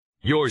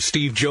Your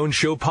Steve Jones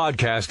Show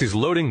podcast is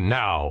loading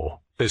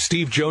now. The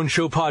Steve Jones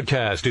Show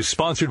podcast is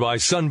sponsored by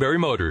Sunbury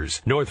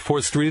Motors, North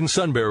 4th Street in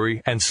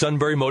Sunbury, and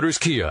Sunbury Motors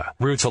Kia,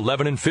 routes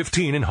 11 and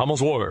 15 in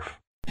Hummel's Wharf.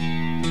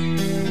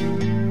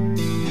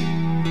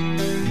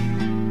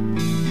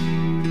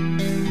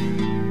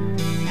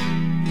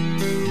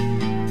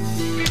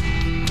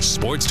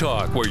 Sports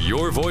talk where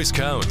your voice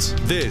counts.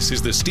 This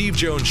is the Steve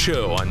Jones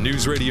Show on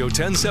News Radio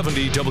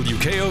 1070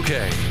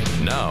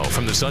 WKOK. Now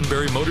from the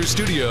Sunbury Motors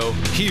Studio,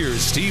 here's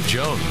Steve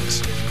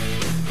Jones.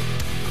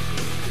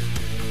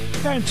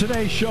 And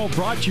today's show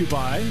brought to you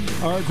by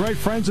our great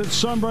friends at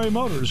Sunbury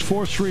Motors,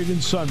 4th Street in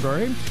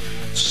Sunbury.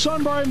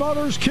 Sunbury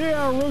Motors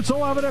Kia, routes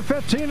 11 and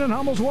 15 in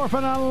Hummel's Wharf,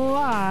 and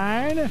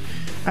online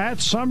at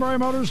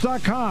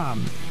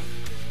sunburymotors.com.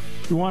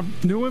 You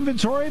want new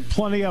inventory?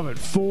 Plenty of it.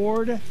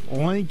 Ford,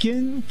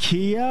 Lincoln,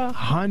 Kia,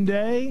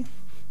 Hyundai.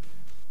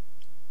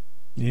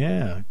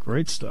 Yeah,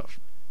 great stuff.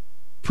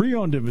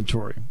 Pre-owned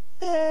inventory.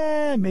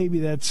 Maybe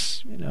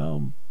that's,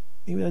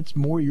 maybe that's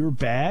more your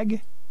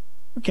bag.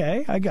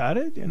 Okay, I got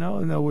it.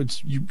 No,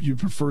 it's you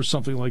prefer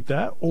something like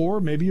that, or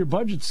maybe your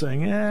budget's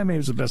saying, maybe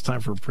it's the best time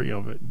for a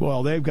pre-owned.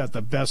 Well, they've got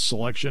the best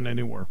selection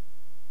anywhere.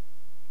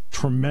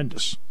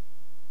 Tremendous.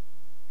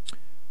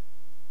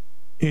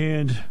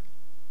 And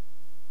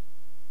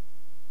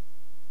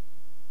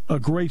a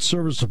great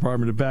service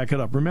department to back it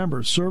up.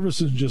 Remember, service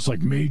isn't just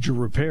like major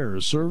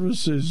repairs.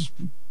 Service is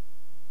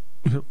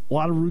a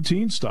lot of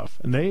routine stuff,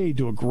 and they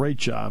do a great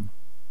job.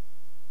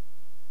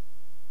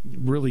 It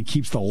really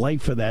keeps the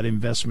life of that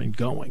investment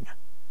going.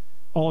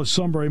 All at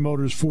Sunbury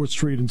Motors, 4th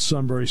Street in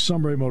Sunbury.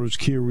 Sunbury Motors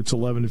Kia, routes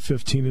 11 and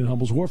 15 in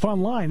Hummel's Wharf.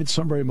 Online at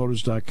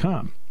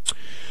sunburymotors.com.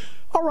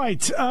 All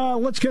right,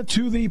 let's get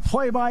to the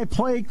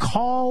play-by-play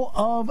call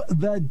of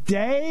the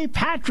day.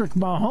 Patrick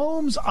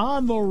Mahomes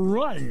on the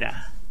run.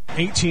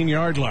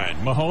 18-yard line.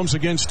 Mahomes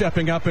again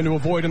stepping up into a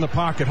void in the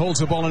pocket. Holds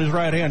the ball in his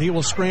right hand. He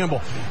will scramble.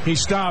 He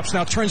stops.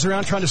 Now turns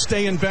around trying to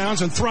stay in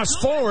bounds and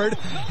thrusts forward.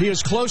 He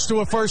is close to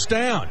a first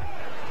down.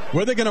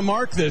 Where are they going to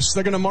mark this?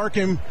 They're going to mark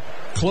him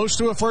close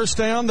to a first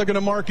down. They're going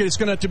to mark it. It's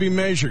going to have to be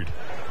measured.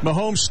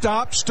 Mahomes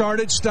stopped,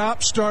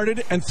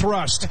 started, and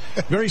thrust.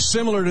 Very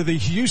similar to the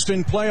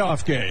Houston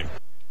playoff game.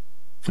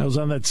 I was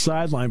on that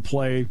sideline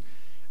play,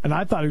 and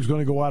I thought he was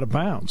going to go out of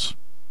bounds.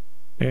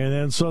 And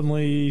then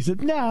suddenly he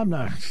said, I'm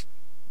not.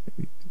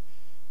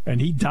 And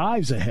he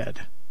dives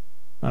ahead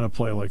on a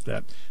play like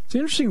that. It's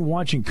interesting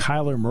watching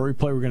Kyler Murray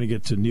play. We're going to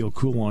get to Neal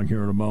Coolong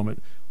here in a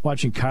moment.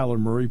 Watching Kyler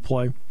Murray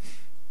play.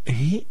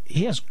 He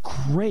has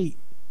great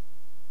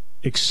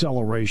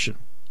acceleration.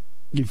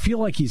 You feel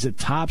like he's at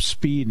top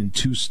speed in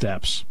 2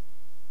 steps.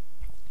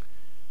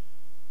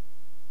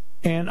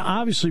 And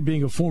obviously,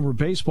 being a former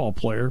baseball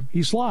player,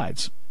 he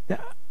slides.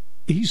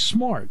 He's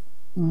smart.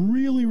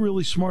 Really,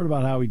 really smart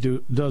about how he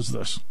does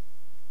this.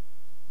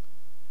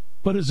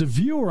 But as a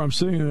viewer, I'm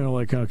sitting there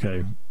like,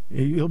 okay,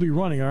 he'll be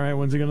running. All right,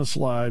 when's he going to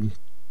slide?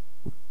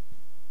 I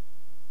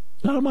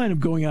don't mind him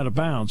going out of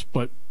bounds,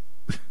 but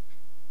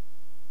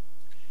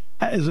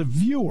as a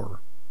viewer,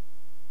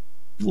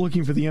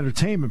 looking for the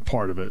entertainment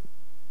part of it,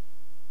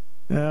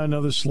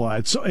 another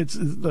slide. So it's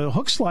the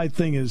hook slide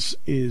thing is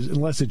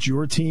unless it's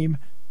your team,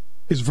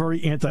 is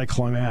very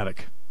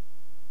anticlimactic.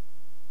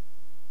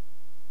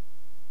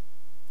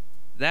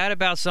 That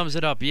about sums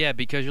it up, yeah,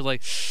 because you're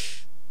like,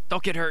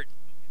 don't get hurt.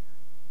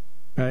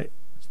 Right?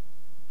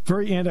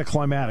 Very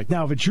anticlimactic.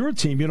 Now, if it's your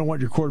team, you don't want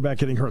your quarterback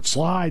getting hurt.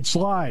 Slide.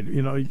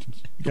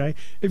 Okay.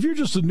 If you're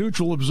just a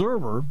neutral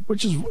observer,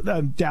 which is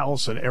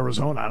Dallas and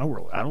Arizona, I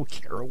don't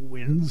care who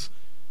wins.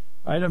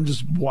 Right? I'm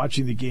just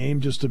watching the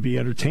game just to be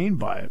entertained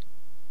by it.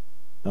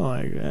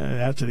 Like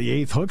after the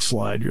 8th hook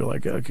slide, you're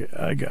like, okay,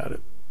 I got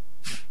it.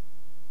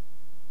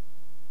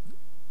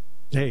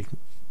 Hey,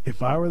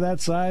 if I were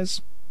that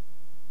size,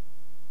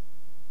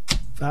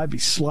 I'd be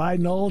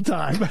sliding all the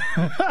time.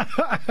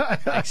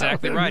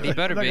 Exactly right. He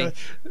better be.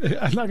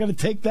 I'm not going to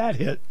take that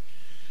hit.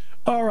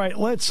 All right,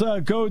 let's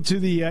go to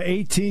the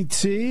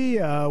AT&T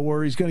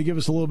where he's going to give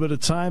us a little bit of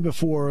time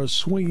before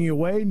swinging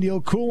away. Neal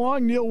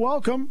Coolong. Neal,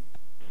 welcome.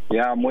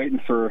 Yeah, I'm waiting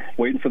for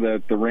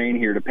the rain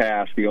here to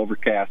pass, the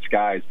overcast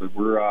skies. But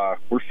we're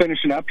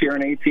finishing up here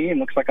in 18.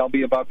 Looks like I'll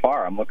be about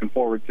par. I'm looking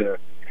forward to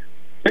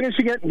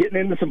finishing it and getting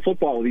into some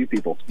football with you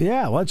people.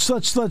 Yeah, let's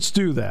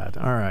do that.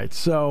 All right,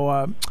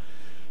 so.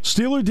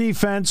 Steeler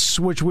defense,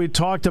 which we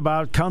talked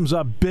about, comes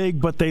up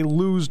big, but they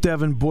lose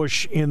Devin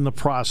Bush in the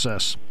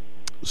process.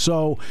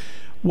 So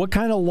what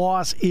kind of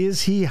loss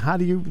is he? How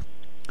do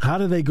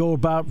they go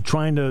about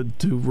trying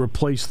to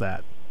replace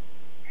that?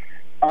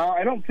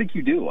 I don't think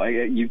you do.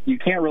 You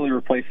can't really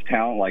replace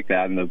talent like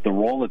that, and the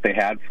role that they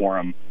had for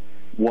him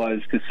was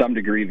to some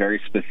degree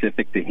very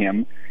specific to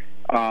him.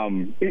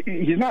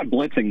 He's not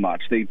blitzing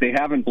much. They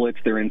haven't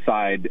blitzed their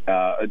inside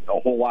a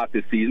whole lot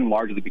this season,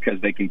 largely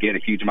because they can get a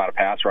huge amount of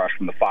pass rush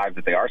from the 5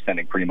 that they are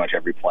sending pretty much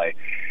every play.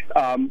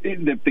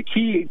 The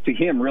key to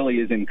him really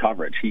is in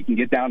coverage. He can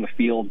get down the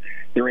field.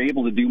 They're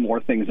able to do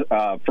more things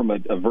from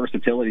a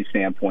versatility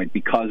standpoint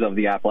because of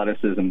the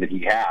athleticism that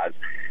he has.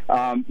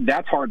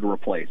 That's hard to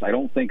replace. I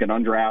don't think an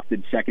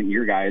undrafted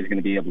second-year guy is going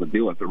to be able to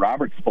do it. But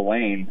Robert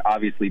Spillane,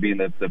 obviously being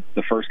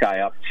the first guy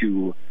up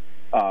to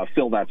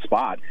fill that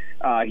spot,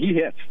 he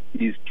hits.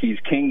 He's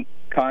king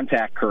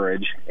contact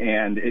courage,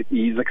 and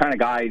he's the kind of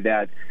guy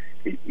that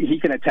he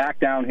can attack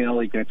downhill.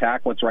 He can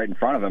attack what's right in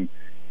front of him,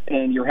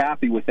 and you're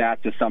happy with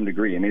that to some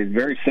degree. I mean, it's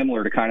very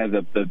similar to kind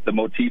of the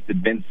motif that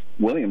Vince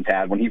Williams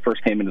had when he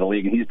first came into the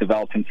league, and he's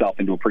developed himself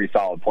into a pretty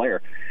solid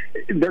player.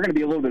 They're going to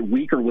be a little bit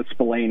weaker with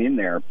Spillane in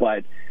there,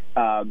 but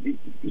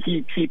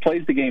he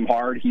plays the game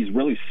hard. He's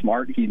really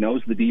smart. He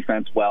knows the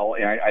defense well,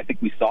 and I think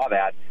we saw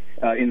that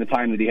in the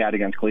time that he had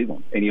against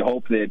Cleveland. And you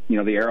hope that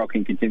the arrow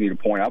can continue to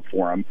point up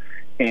for him,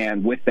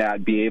 and with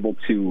that, be able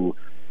to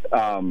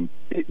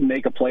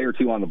make a play or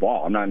two on the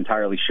ball. I'm not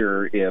entirely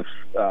sure if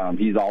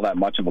he's all that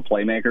much of a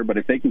playmaker, but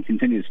if they can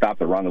continue to stop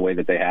the run the way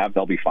that they have,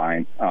 they'll be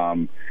fine.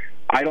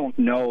 I don't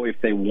know if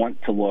they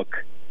want to look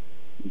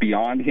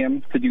beyond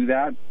him to do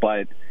that,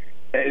 but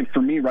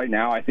for me right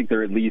now, I think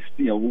they're at least,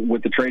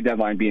 with the trade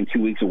deadline being 2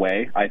 weeks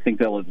away, I think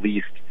they'll at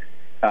least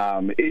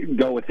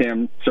go with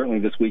him certainly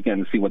this weekend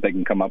and see what they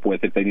can come up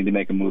with. If they need to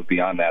make a move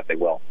beyond that, they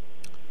will.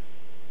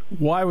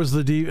 Why was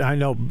I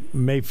know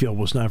Mayfield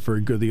was not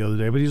very good the other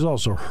day, but he's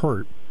also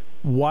hurt.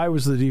 Why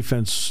was the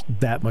defense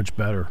that much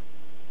better?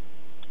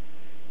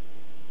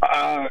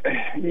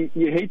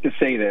 You hate to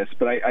say this,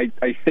 but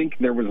I think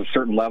there was a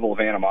certain level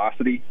of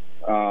animosity.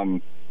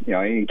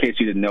 In case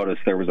you didn't notice,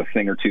 there was a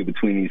thing or two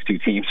between these two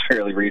teams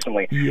fairly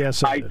recently.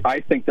 Yes, I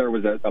think there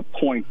was a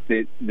point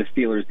that the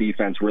Steelers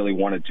defense really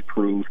wanted to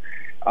prove.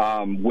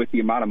 With the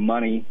amount of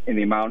money and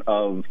the amount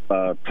of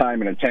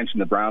time and attention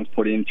the Browns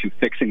put into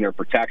fixing their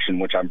protection,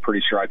 which I'm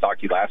pretty sure I talked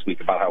to you last week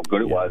about how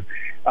good it was.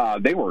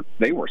 They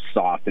were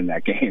soft in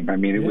that game. I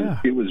mean,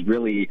 it was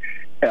really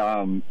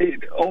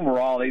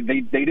overall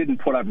they didn't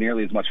put up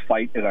nearly as much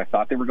fight as I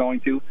thought they were going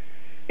to.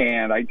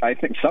 And I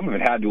think some of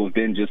it had to have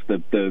been just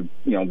the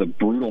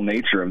brutal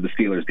nature of the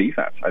Steelers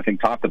defense. I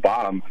think top to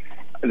bottom,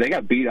 they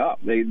got beat up.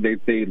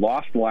 They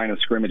lost the line of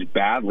scrimmage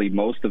badly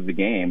most of the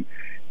game.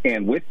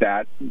 And with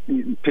that,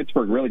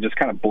 Pittsburgh really just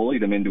kind of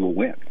bullied them into a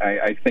win.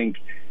 I think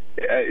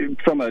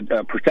from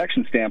a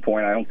protection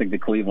standpoint, I don't think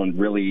that Cleveland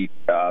really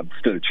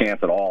stood a chance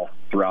at all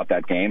throughout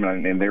that game.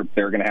 And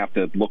they're going to have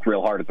to look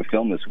real hard at the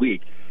film this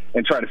week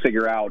and try to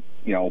figure out,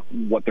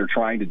 what they're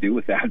trying to do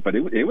with that. But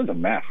it was a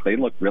mess. They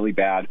looked really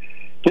bad.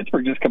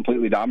 Pittsburgh just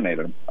completely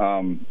dominated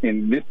them.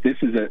 And this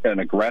is an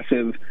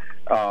aggressive,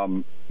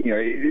 pin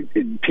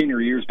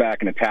your ears back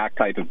and attack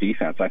type of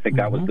defense. I think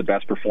that was the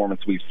best performance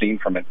we've seen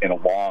from it in a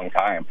long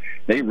time.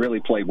 They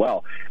really played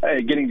well.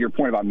 Getting to your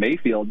point about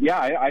Mayfield,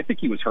 I think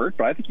he was hurt,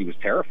 but I think he was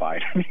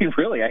terrified. I mean,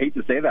 really, I hate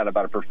to say that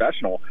about a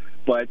professional,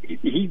 but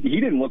he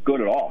didn't look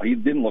good at all. He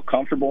didn't look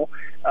comfortable.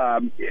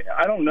 I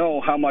don't know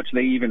how much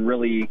they even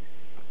really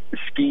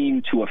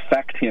scheme to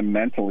affect him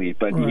mentally,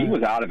 but he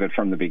was out of it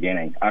from the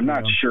beginning. I'm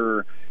not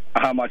sure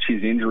how much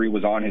his injury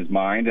was on his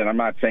mind, and I'm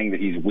not saying that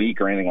he's weak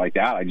or anything like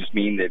that. I just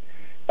mean that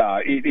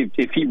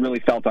if he really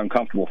felt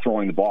uncomfortable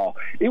throwing the ball,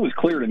 it was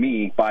clear to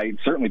me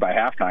certainly by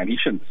halftime he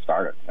shouldn't have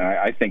started. And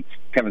I think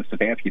Kevin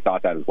Stefanski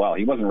thought that as well.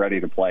 He wasn't ready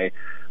to play,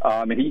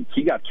 and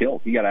he got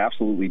killed. He got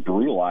absolutely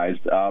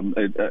brutalized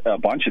a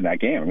bunch in that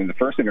game. I mean, the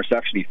first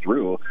interception he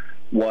threw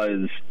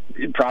was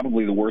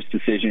probably the worst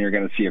decision you're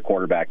going to see a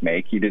quarterback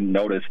make. He didn't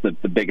notice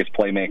the biggest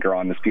playmaker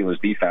on the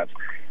Steelers defense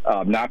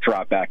not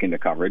drop back into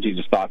coverage. He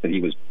just thought that he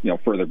was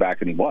further back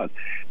than he was.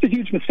 It's a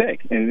huge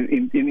mistake.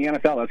 And in the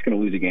NFL, that's going to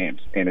lose you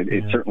games, and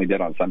it certainly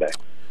did on Sunday.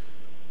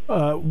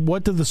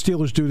 What did the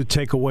Steelers do to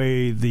take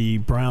away the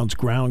Browns'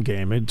 ground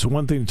game? It's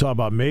one thing to talk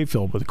about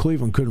Mayfield, but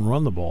Cleveland couldn't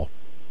run the ball.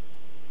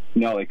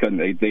 No, they couldn't.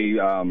 They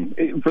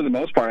for the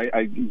most part,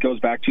 it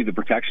goes back to the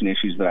protection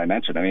issues that I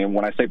mentioned. I mean,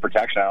 when I say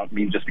protection, I don't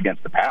mean just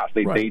against the pass.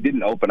 They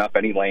didn't open up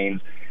any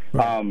lanes.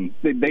 Right.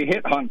 They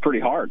hit Hunt pretty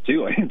hard,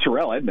 too. And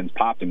Terrell Edmonds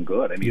popped him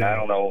good. I mean, I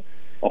don't know.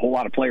 A whole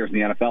lot of players in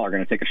the NFL are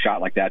going to take a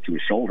shot like that to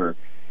his shoulder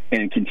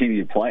and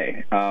continue to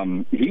play.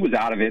 He was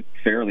out of it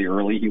fairly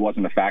early. He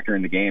wasn't a factor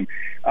in the game.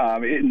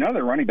 None of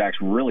the running backs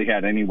really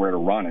had anywhere to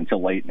run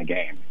until late in the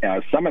game.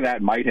 Some of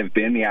that might have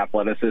been the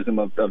athleticism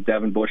of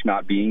Devin Bush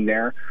not being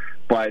there.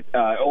 But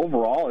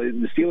overall,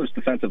 the Steelers'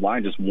 defensive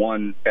line just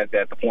won at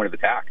the point of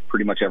attack,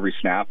 pretty much every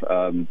snap,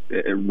 run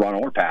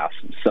or pass.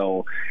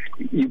 So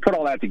you put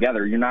all that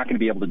together, you're not going to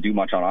be able to do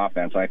much on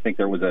offense. I think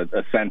there was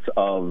a sense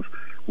of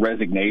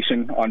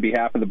resignation on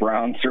behalf of the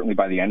Browns, certainly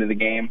by the end of the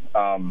game.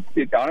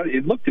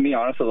 It looked to me,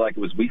 honestly, like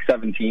it was week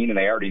 17, and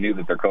they already knew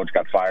that their coach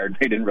got fired.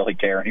 They didn't really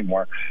care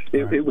anymore.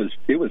 It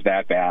was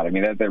that bad. I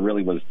mean, that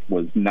really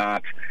was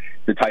not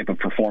the type of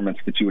performance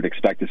that you would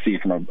expect to see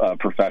from a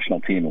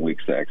professional team in week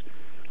 6.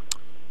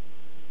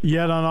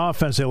 Yet on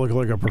offense, they look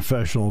like a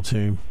professional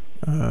team.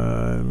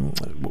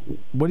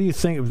 What do you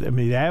think? I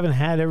mean, they haven't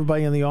had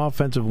everybody in the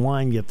offensive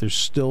line yet. They're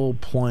still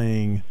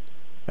playing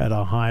at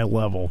a high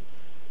level.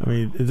 I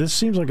mean, this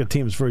seems like a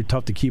team that's very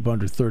tough to keep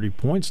under 30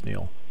 points,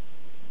 Neal.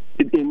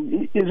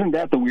 Isn't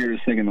that the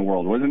weirdest thing in the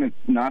world? Wasn't it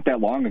not that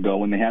long ago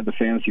when they had the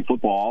fantasy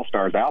football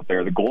all-stars out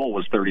there, the goal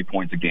was 30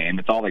 points a game.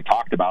 It's all they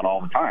talked about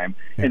all the time,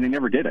 and they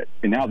never did it.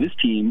 And now this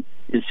team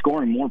is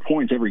scoring more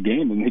points every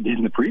game than they did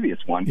in the previous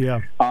one.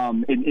 Yeah.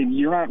 And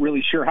you're not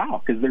really sure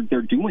how, because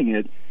they're doing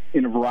it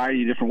in a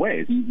variety of different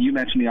ways. You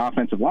mentioned the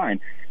offensive line.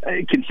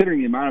 Considering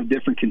the amount of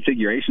different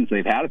configurations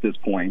they've had at this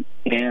point,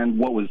 and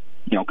what was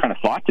kind of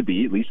thought to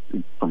be, at least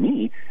for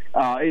me,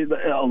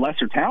 a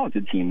lesser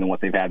talented team than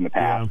what they've had in the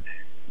past. Yeah.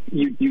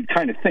 You'd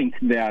kind of think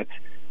that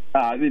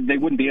they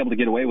wouldn't be able to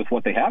get away with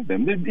what they have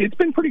been. It's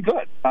been pretty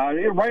good.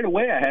 Right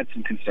away, I had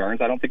some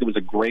concerns. I don't think it was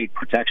a great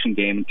protection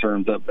game in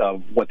terms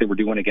of what they were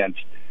doing against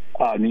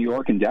New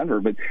York and Denver,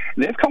 but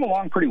they've come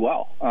along pretty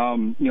well.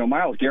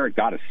 Myles Garrett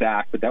got a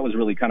sack, but that was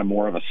really kind of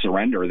more of a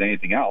surrender than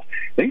anything else.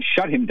 They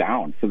shut him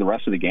down for the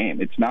rest of the game.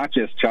 It's not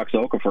just Chuck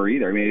Okafor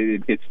either. I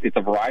mean, it's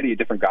a variety of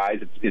different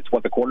guys. It's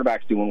what the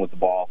quarterback's doing with the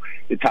ball.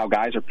 It's how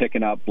guys are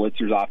picking up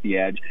blitzers off the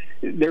edge.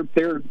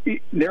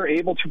 They're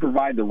able to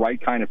provide the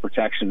right kind of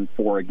protection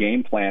for a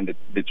game plan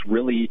that's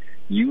really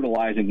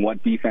utilizing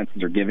what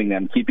defenses are giving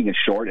them, keeping it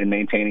short and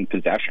maintaining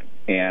possession.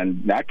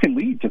 And that can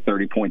lead to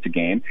 30 points a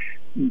game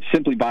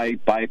simply by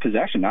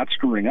possession, not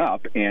screwing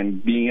up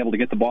and being able to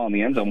get the ball in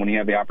the end zone when you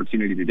have the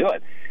opportunity to do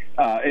it.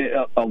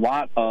 A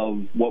lot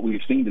of what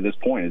we've seen to this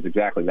point is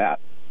exactly that.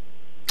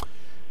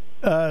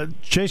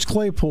 Chase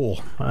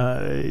Claypool,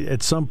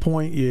 at some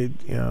point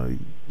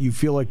you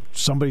feel like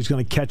somebody's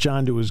going to catch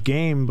on to his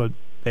game, but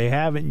they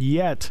haven't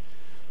yet.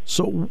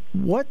 So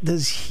what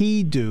does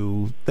he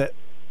do that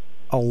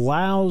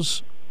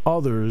allows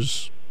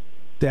others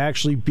to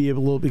actually be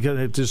able to,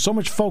 because there's so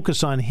much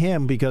focus on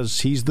him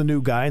because he's the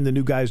new guy and the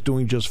new guy's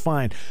doing just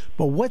fine.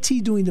 But what's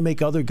he doing to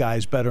make other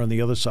guys better on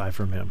the other side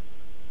from him?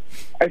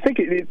 I think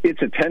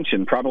it's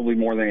attention probably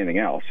more than anything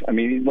else. I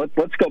mean,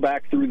 let's go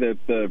back through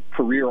the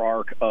career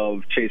arc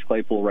of Chase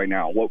Claypool right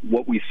now.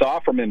 What we saw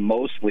from him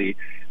mostly,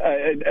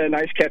 a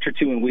nice catch or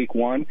two in week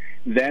one.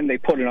 Then they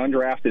put an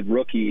undrafted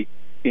rookie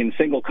in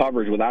single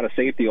coverage without a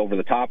safety over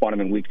the top on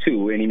him in week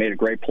two, and he made a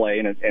great play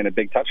and a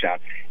big touchdown.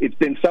 It's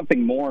been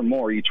something more and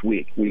more each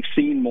week. We've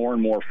seen more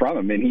and more from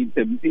him,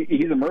 and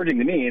he's emerging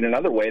to me in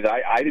another way that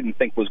I didn't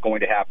think was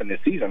going to happen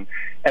this season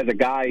as a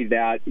guy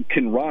that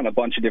can run a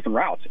bunch of different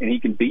routes, and he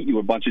can beat you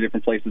a bunch of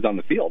different places on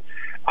the field.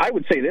 I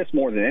would say this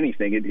more than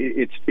anything.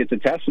 It's a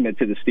testament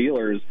to the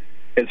Steelers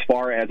as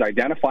far as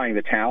identifying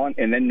the talent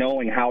and then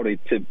knowing how to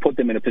put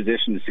them in a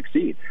position to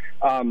succeed.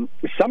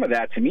 Some of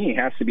that, to me,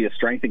 has to be a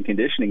strength and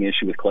conditioning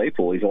issue with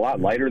Claypool. He's a lot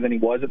lighter than he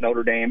was at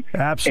Notre Dame.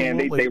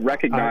 Absolutely. And they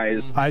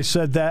recognize... I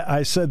said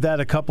that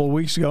a couple of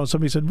weeks ago, and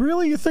somebody said,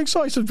 really, you think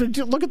so? I said,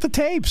 look at the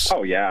tapes.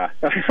 Oh, yeah.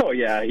 Oh,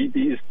 yeah.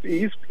 He's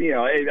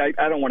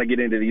I don't want to get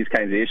into these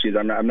kinds of issues.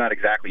 I'm not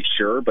exactly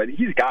sure, but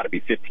he's got to be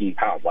 15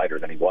 pounds lighter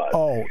than he was.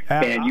 Oh,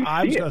 and you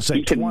I was going to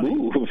say 20. He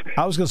can move.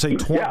 I was going to say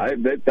 20.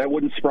 Yeah, that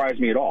wouldn't surprise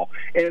me at all.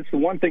 And it's the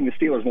one thing the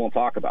Steelers won't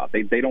talk about.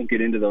 They don't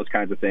get into those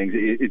kinds of things.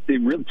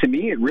 To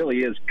me, it really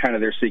is kind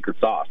of their secret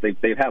sauce.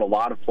 They've had a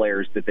lot of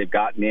players that they've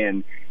gotten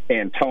in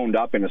and toned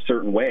up in a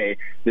certain way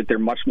that they're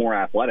much more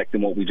athletic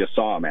than what we just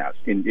saw them as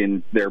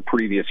in their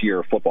previous year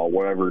of football,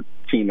 whatever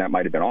team that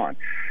might have been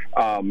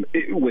on.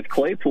 With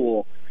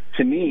Claypool,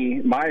 to me,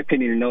 my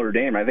opinion in Notre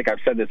Dame, I think I've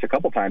said this a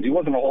couple times, he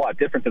wasn't a whole lot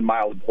different than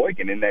Miles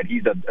Boykin in that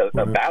he's a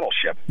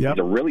battleship. Yep. He's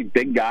a really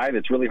big guy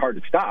that's really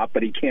hard to stop,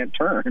 but he can't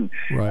turn.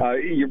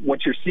 Right.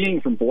 What you're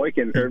seeing from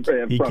Boykin, from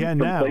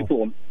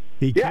Claypool...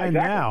 He can exactly.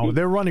 Now.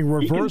 They're running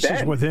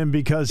reverses with him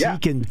because he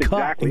can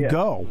cut and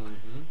go.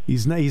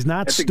 Mm-hmm. He's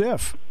not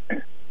stiff.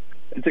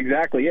 That's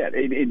exactly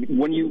it.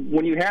 When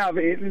you have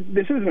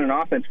this isn't an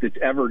offense that's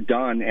ever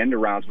done end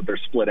arounds with their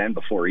split end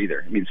before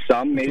either. I mean,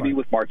 some maybe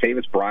with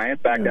Martavis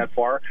Bryant back that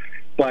far,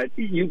 but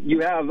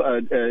you have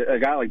a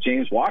guy like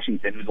James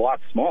Washington who's a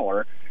lot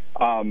smaller.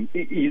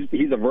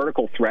 He's a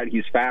vertical threat.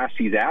 He's fast.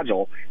 He's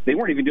agile. They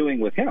weren't even doing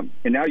it with him.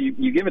 And now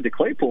you give it to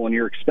Claypool, and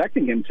you're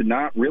expecting him to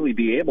not really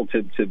be able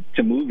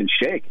to move and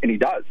shake, and he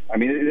does. I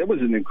mean, it was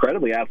an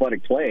incredibly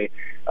athletic play.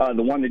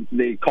 The one that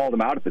they called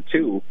him out at the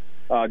 2,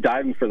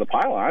 diving for the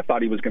pylon. I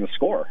thought he was going to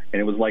score, and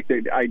it was like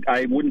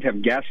I wouldn't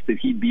have guessed that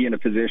he'd be in a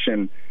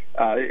position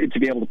to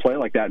be able to play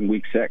like that in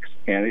week 6.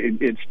 And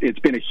it's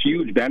been a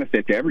huge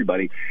benefit to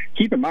everybody.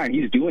 Keep in mind,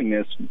 he's doing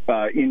this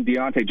in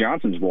Deontay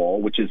Johnson's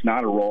role, which is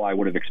not a role I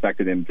would have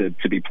expected him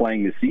to be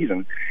playing this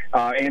season.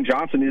 And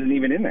Johnson isn't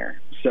even in there.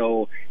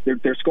 So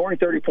they're scoring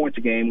 30 points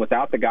a game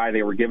without the guy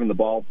they were giving the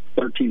ball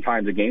 13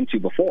 times a game to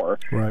before.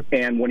 Right.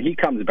 And when he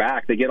comes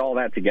back, they get all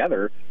that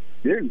together.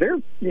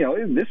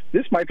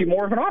 This might be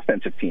more of an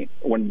offensive team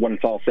when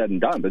it's all said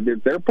and done. But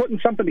they're putting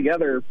something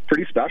together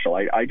pretty special.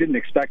 I didn't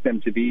expect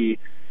them to be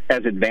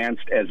as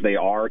advanced as they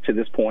are to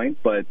this point,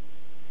 but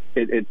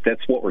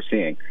that's what we're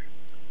seeing.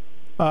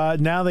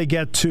 Now they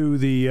get to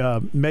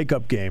the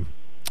makeup game,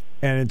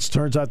 and it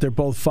turns out they're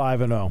both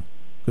 5-0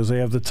 because they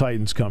have the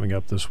Titans coming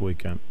up this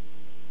weekend.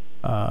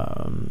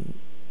 I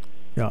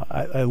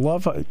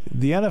love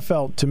the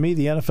NFL. To me,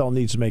 the NFL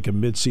needs to make a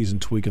mid-season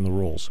tweak in the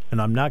rules,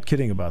 and I'm not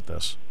kidding about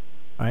this.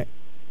 Right?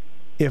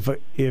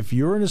 if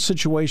you're in a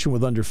situation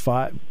with under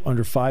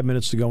 5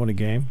 minutes to go in a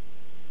game,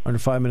 under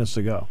 5 minutes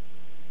to go,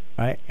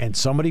 right, and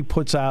somebody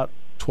puts out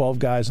 12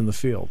 guys in the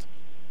field,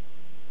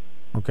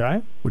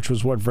 okay, which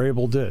was what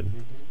Vrabel did,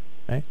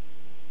 okay.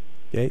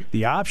 Okay,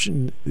 the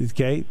option,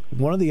 okay,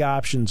 one of the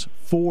options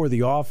for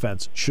the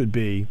offense should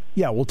be,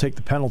 yeah, we'll take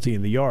the penalty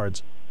in the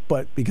yards,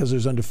 but because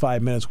there's under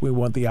 5 minutes, we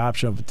want the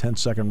option of a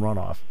 10-second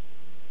runoff.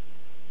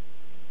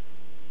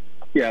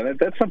 Yeah,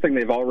 that's something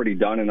they've already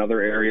done in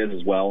other areas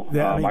as well.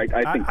 Yeah,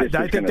 I think this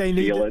is going to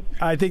seal it.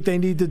 I think they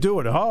need to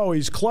do it. Oh,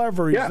 he's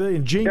clever. He's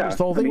ingenious.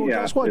 The whole thing.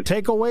 Guess what?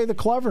 Take away the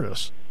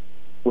cleverness.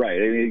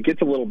 Right. I mean, it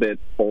gets a little bit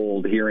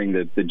old hearing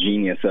the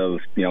genius of,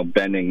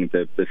 bending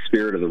the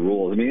spirit of the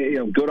rules. I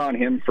mean, good on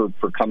him for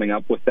coming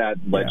up with that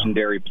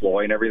legendary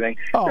ploy and everything.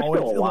 There's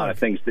still a lot of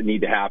things that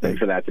need to happen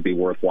for that to be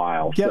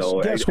worthwhile.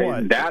 Guess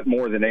what? That,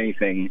 more than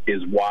anything,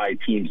 is why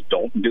teams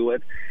don't do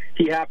it.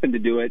 He happened to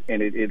do it,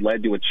 and it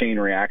led to a chain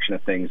reaction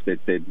of things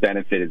that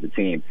benefited the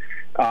team.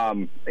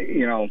 I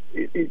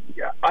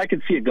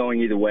could see it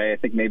going either way. I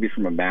think maybe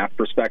from a math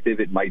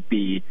perspective, it might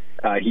be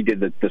he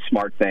did the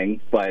smart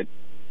thing, but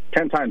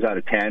 10 times out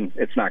of 10,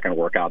 it's not going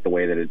to work out the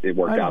way that it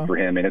worked out for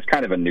him, and it's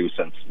kind of a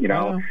nuisance.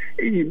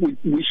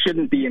 We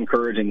shouldn't be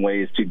encouraging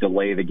ways to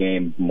delay the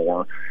game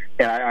more,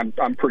 and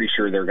I'm pretty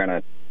sure they're going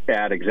to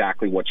add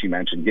exactly what you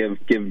mentioned.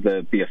 Give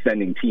the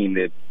offending team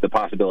the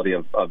possibility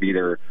of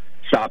either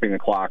stopping the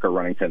clock or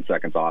running 10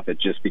 seconds off it,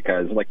 just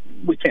because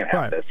we can't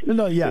have this.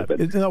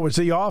 It's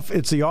the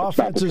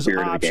offense's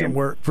option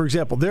where, for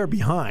example, they're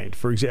behind.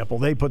 For example,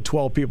 they put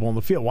 12 people on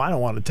the field. Well, I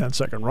don't want a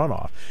 10-second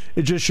runoff.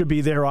 It just should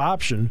be their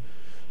option,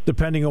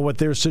 depending on what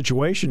their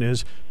situation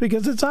is,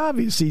 because it's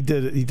obvious he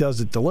does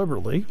it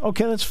deliberately.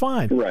 Okay, that's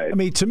fine. Right. I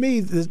mean, to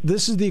me,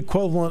 this is the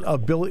equivalent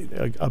of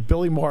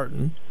Billy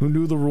Martin, who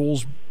knew the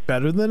rules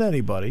better than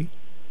anybody,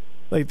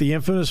 like the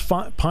infamous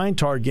pine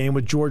tar game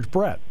with George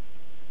Brett,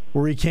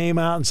 where he came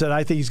out and said,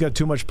 I think he's got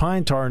too much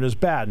pine tar in his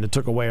bat, and it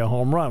took away a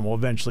home run. Well,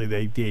 eventually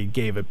they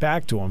gave it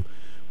back to him.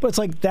 But it's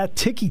like that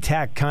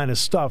ticky-tack kind of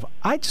stuff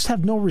I just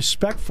have no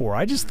respect for.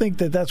 I just think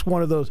that's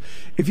one of those,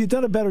 if you'd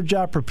done a better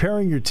job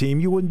preparing your team,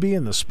 you wouldn't be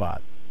in the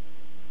spot.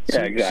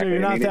 Yeah, exactly.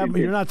 So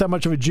you're not that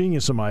much of a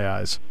genius in my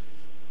eyes.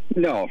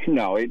 No.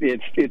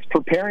 It's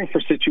preparing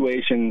for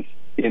situations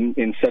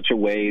in such a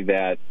way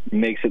that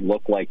makes it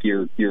look like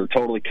you're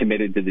totally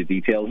committed to the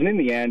details. And in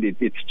the end,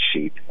 it's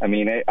cheap. I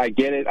mean, I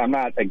get it. I'm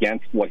not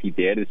against what he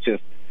did. It's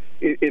just,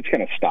 it's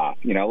going to stop.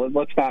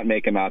 Let's not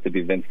make him out to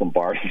be Vince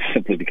Lombardi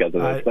simply because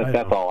of this.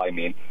 That's all I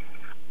mean.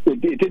 It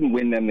didn't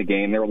win them the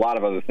game. There were a lot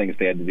of other things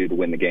they had to do to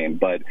win the game.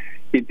 But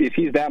if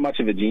he's that much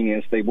of a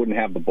genius, they wouldn't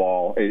have the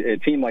ball. A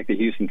team like the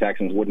Houston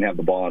Texans wouldn't have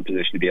the ball in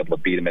position to be able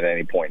to beat him at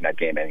any point in that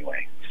game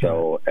anyway.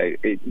 So,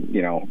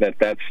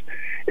 that's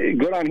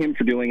good on him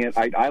for doing it.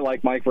 I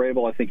like Mike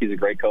Vrabel. I think he's a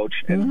great coach,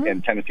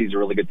 and Tennessee's a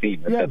really good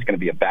team. That's going to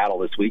be a battle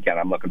this weekend.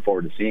 I'm looking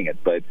forward to seeing it.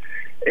 But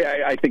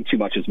I think too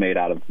much is made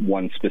out of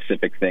one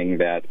specific thing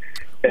that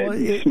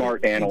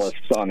smart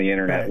analysts on the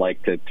internet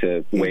like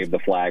to wave the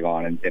flag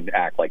on and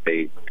act like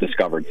they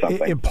discovered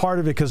something. And part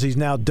of it because he's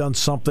now done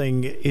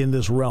something in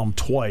this realm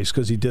twice,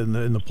 because he did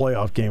in the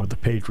playoff game with the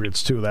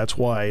Patriots too. That's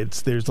why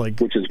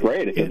which is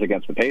great if it's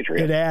against the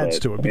Patriots. It adds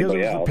to it because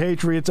it's the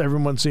Patriots.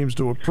 Everyone seems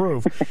to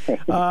approve.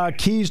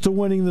 Keys to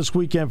winning this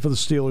weekend for the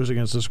Steelers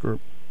against this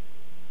group.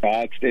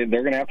 They're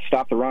going to have to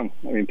stop the run.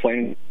 I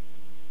mean,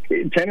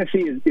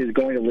 Tennessee is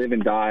going to live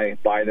and die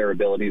by their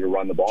ability to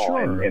run the ball,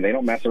 and they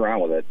don't mess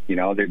around with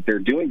it. They're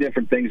doing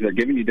different things. They're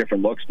giving you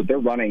different looks, but they're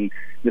running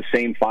the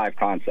same 5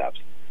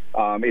 concepts.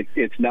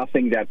 It's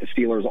nothing that the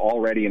Steelers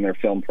already in their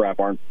film prep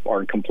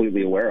aren't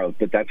completely aware of,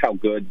 but that's how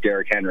good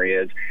Derrick Henry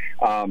is.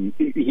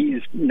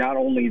 He's not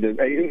only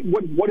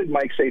what did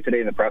Mike say today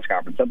in the press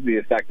conference? Something to the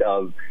effect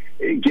of,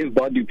 give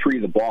Bud Dupree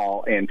the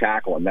ball and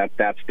tackle him.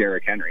 That's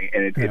Derrick Henry,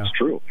 and it's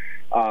true.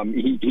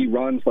 He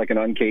runs like an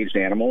uncaged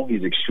animal.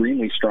 He's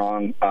extremely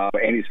strong,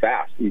 and he's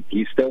fast.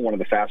 He's still one of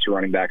the faster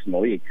running backs in the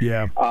league.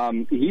 Yeah.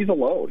 He's a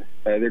load.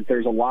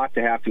 There's a lot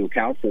to have to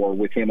account for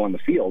with him on the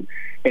field,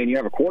 and you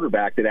have a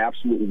quarterback that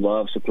absolutely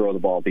loves to throw the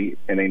ball deep,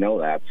 and they know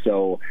that.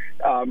 So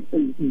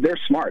they're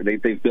smart.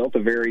 They've built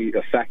a very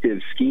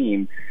effective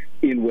scheme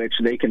in which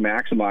they can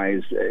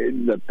maximize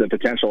the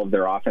potential of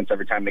their offense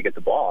every time they get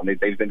the ball, and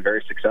they've been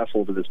very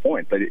successful to this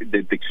point. But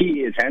the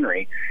key is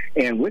Henry,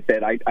 and with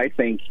it, I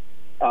think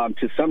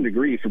to some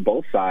degree for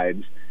both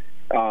sides,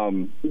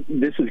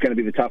 this is going to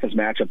be the toughest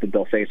matchup that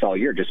they'll face all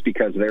year, just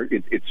because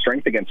it's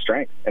strength against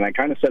strength. And I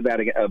kind of said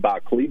that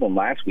about Cleveland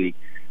last week.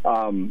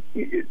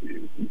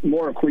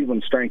 More of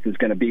Cleveland's strength is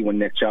going to be when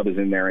Nick Chubb is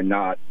in there and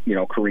not,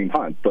 Kareem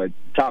Hunt. But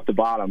top to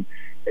bottom,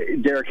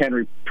 Derrick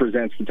Henry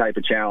presents the type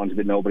of challenge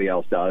that nobody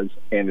else does,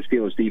 and the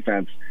Steelers'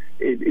 defense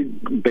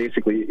it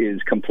basically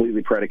is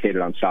completely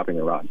predicated on stopping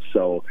the run.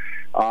 So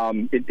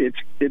it's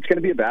going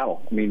to be a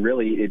battle. I mean,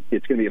 really,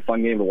 it's going to be a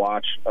fun game to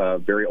watch.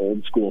 Very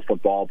old school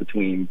football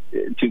between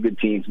 2 good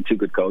teams and 2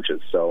 good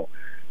coaches. So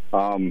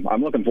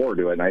I'm looking forward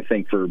to it, and I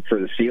think for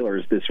the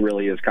Steelers, this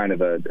really is kind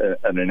of an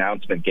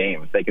announcement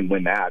game. If they can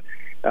win that,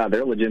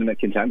 they're legitimate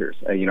contenders.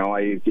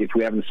 If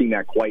we haven't seen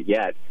that quite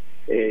yet,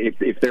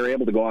 if they're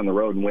able to go on the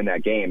road and win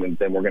that game,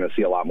 then we're going to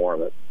see a lot more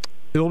of it.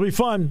 It'll be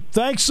fun.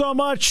 Thanks so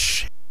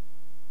much.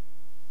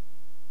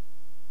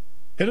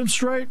 Hit him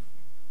straight.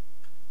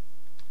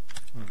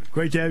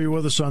 Great to have you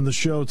with us on the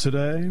show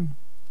today.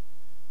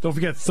 Don't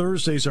forget,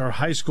 Thursday's our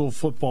high school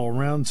football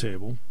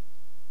roundtable.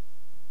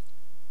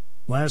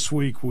 Last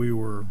week we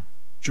were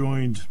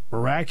joined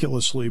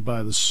miraculously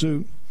by the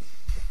suit.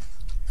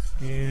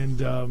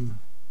 And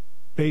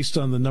based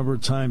on the number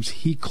of times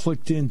he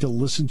clicked in to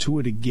listen to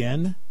it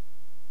again,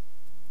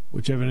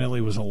 which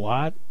evidently was a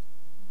lot,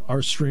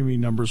 our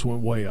streaming numbers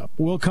went way up.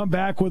 We'll come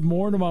back with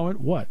more in a moment.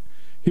 What?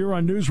 Here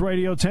on News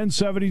Radio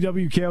 1070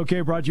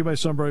 WKOK, brought to you by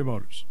Sunbury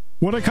Motors.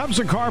 When it comes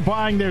to car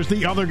buying, there's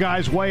the other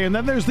guy's way, and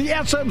then there's the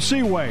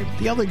SMC way.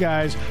 The other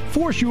guys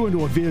force you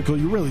into a vehicle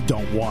you really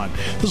don't want.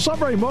 The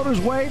Sunbury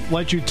Motors way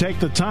lets you take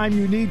the time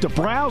you need to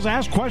browse,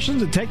 ask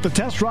questions, and take the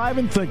test drive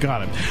and think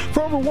on it.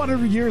 For over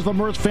 100 years, the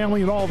Mertz family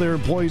and all their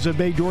employees have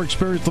made your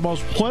experience the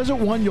most pleasant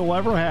one you'll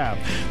ever have.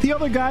 The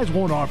other guys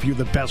won't offer you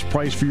the best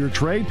price for your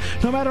trade,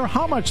 no matter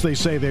how much they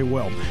say they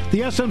will.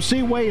 The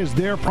SMC way is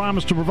their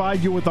promise to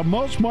provide you with the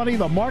most money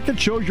the market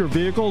shows your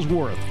vehicle is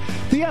worth.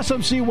 The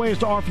SMC way is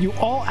to offer you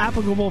all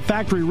applicable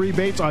factory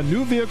rebates on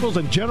new vehicles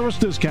and generous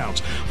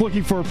discounts.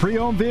 Looking for a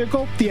pre-owned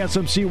vehicle? The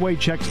SMC way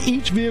checks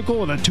each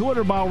vehicle in a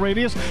 200-mile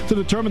radius to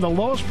determine the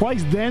lowest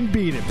price, then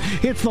beat it.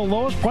 It's the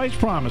lowest price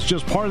promise,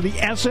 just part of the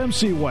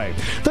SMC way.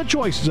 The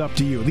choice is up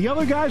to you. The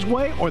other guy's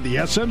way or the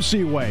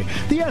SMC way.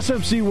 The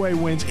SMC way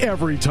wins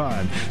every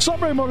time.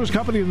 Sunbury Motors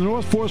Company in the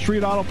North 4th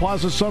Street Auto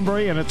Plaza,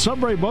 Sunbury, and at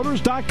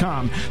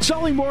sunburymotors.com.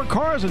 Selling more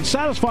cars and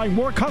satisfying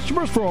more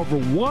customers for over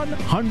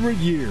 100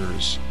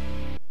 years.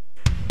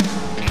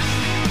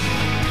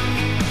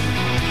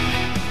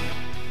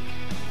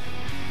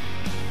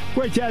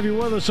 Great to have you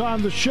with us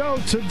on the show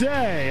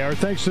today. Our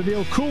thanks to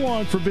Neal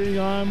Coolong for being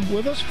on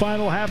with us.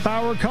 Final half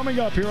hour coming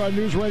up here on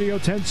News Radio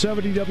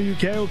 1070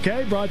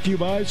 WKOK, brought to you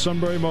by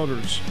Sunbury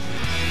Motors.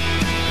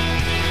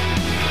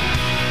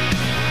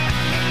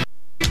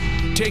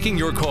 Taking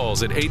your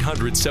calls at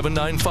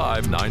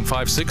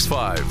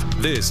 800-795-9565.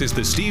 This is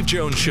The Steve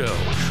Jones Show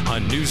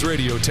on News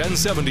Radio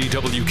 1070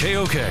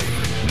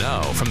 WKOK.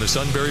 Now, from the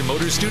Sunbury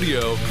Motors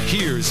Studio,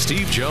 here's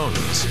Steve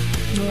Jones.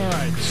 All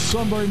right,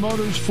 Sunbury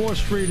Motors, 4th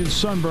Street in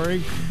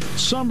Sunbury.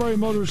 Sunbury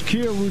Motors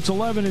Kia, routes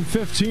 11 and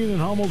 15 in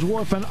Hummel's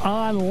Wharf, and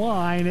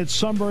online at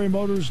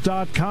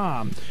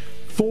sunburymotors.com.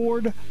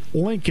 Ford,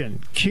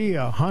 Lincoln,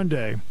 Kia,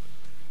 Hyundai.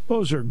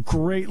 Those are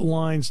great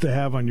lines to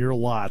have on your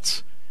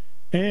lots.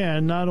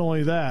 And not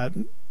only that,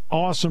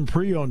 awesome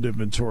pre-owned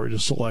inventory to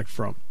select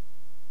from.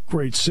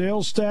 Great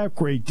sales staff,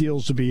 great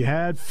deals to be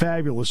had,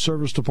 fabulous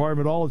service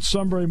department, all at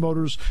Sunbury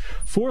Motors,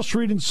 4th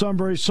Street in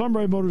Sunbury,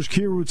 Sunbury Motors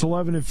Kia, routes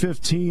 11 and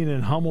 15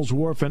 in Hummel's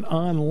Wharf, and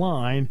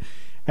online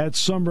at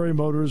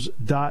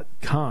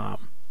sunburymotors.com.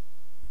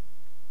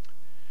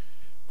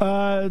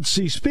 Let's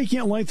see, speaking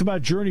at length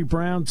about Journey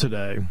Brown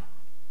today,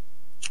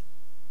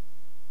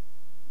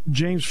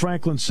 James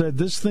Franklin said,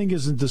 this thing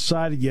isn't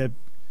decided yet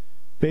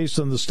based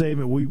on the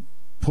statement we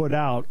put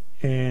out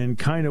and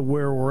kind of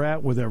where we're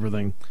at with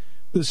everything.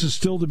 This is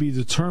still to be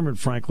determined,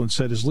 Franklin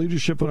said. His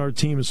leadership on our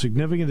team is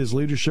significant. His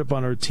leadership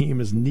on our team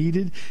is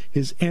needed.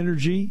 His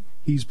energy,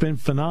 he's been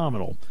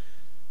phenomenal.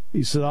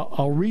 He said,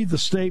 I'll read the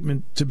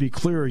statement to be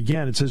clear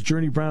again. It says,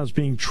 Journey Brown is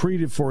being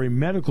treated for a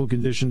medical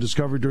condition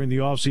discovered during the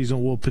offseason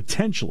and will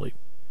potentially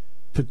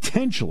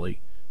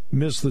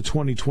miss the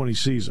 2020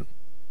 season.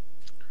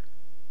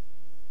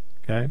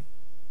 Okay?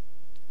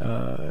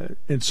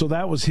 And so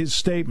that was his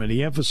statement.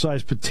 He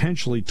emphasized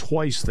potentially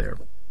twice there.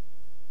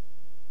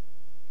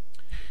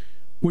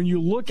 When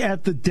you look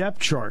at the depth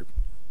chart,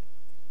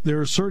 there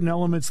are certain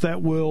elements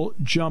that will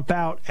jump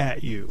out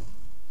at you.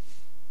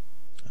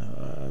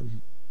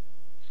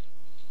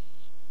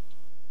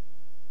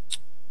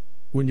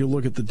 When you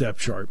look at the depth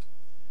chart,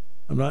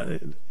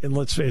 and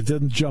let's say it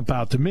didn't jump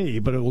out to me,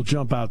 but it will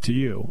jump out to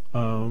you.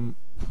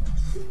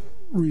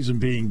 Reason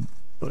being,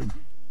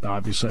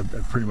 obviously, I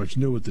pretty much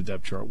knew what the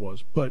depth chart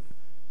was, but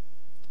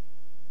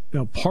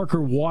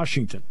Parker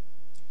Washington.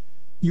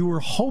 You were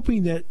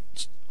hoping that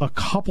a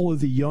couple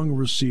of the young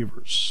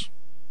receivers,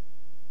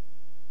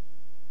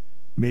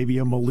 maybe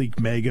a Malik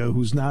Mega,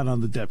 who's not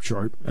on the depth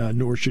chart,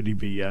 nor should he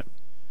be yet,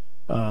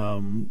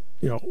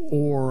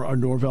 or a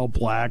Norvell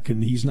Black,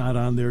 and he's not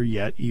on there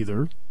yet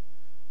either,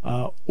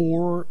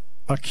 or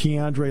a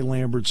Keandre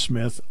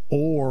Lambert-Smith,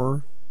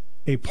 or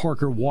a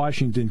Parker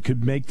Washington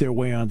could make their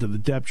way onto the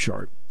depth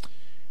chart.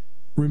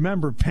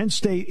 Remember, Penn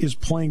State is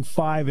playing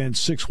 5 and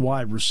 6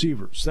 wide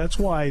receivers. That's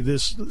why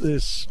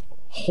this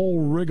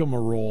whole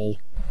rigmarole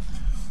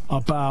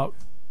about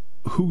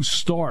who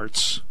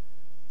starts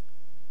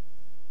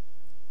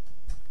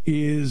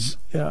is,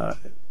 I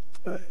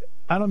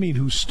don't mean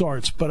who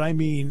starts, but I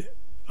mean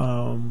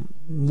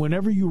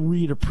whenever you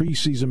read a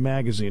preseason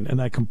magazine,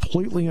 and I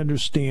completely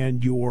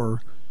understand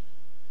your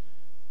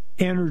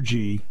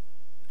energy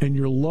and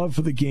your love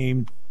for the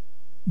game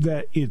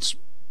that it's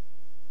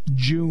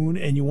June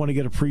and you want to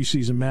get a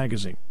preseason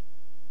magazine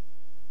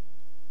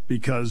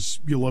because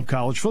you love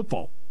college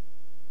football.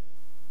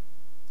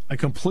 I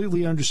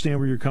completely understand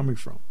where you're coming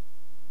from.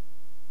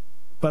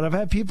 But I've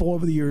had people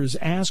over the years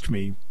ask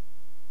me,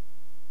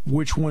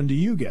 which one do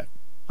you get?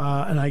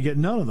 And I get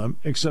none of them,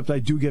 except I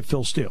do get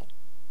Phil Steele.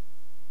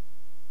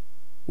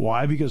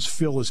 Why? Because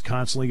Phil is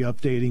constantly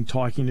updating,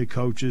 talking to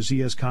coaches. He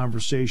has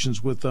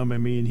conversations with them. I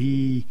mean,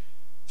 he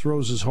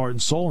throws his heart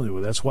and soul into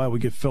it. That's why we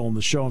get Phil on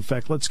the show. In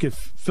fact, let's get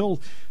Phil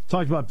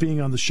talked about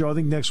being on the show. I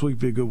think next week would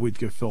be a good week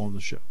to get Phil on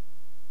the show.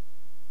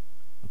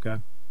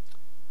 Okay?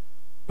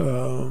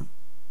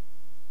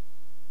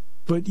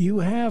 But you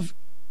have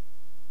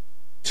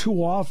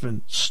too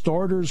often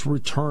starters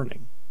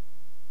returning.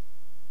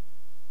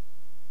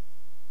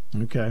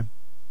 Okay.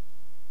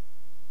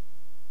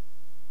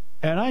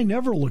 And I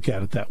never look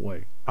at it that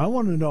way. I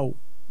want to know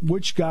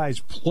which guys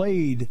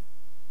played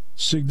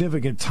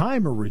significant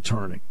time or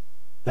returning.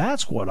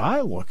 That's what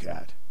I look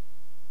at.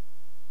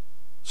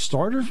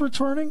 Starters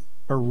returning?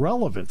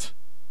 Irrelevant.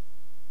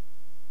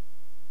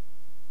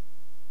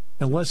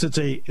 Unless it's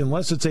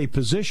a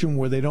position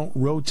where they don't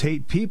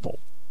rotate people,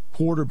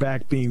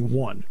 quarterback being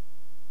one.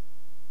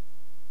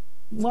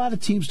 A lot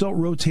of teams don't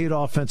rotate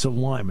offensive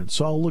linemen,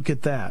 so I'll look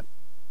at that.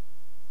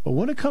 But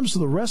when it comes to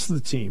the rest of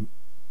the team,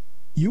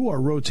 you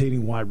are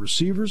rotating wide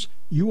receivers,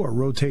 you are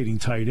rotating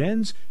tight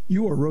ends,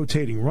 you are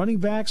rotating running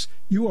backs,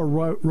 you are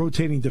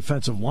rotating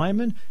defensive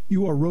linemen,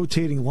 you are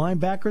rotating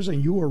linebackers,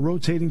 and you are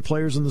rotating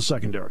players in the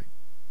secondary.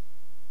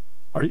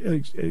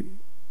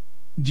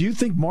 Do you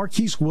think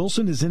Marquise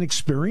Wilson is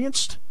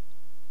inexperienced?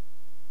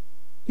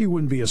 He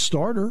wouldn't be a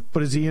starter,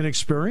 but is he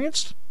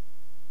inexperienced?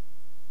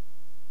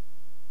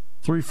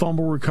 3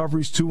 fumble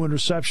recoveries, 2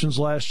 interceptions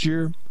last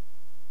year.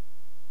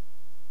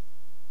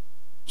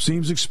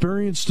 Seems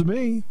experienced to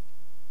me.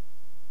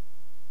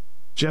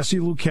 Jesse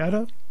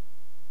Luketa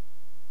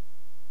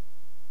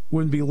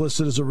wouldn't be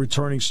listed as a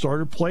returning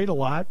starter. Played a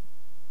lot.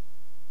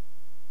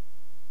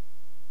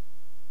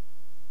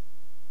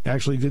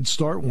 Actually did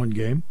start one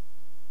game.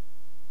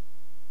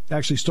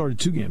 Actually started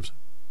 2 games.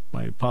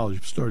 My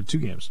apologies, started 2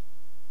 games.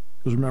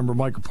 Because remember,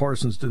 Micah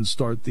Parsons didn't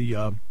start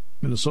the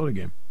Minnesota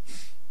game.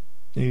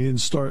 And he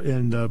didn't start,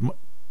 and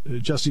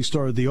Jesse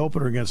started the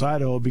opener against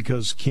Idaho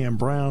because Cam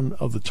Brown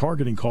of the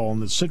targeting call in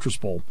the Citrus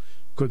Bowl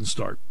couldn't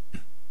start.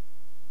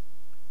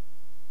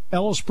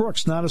 Ellis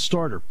Brooks, not a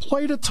starter.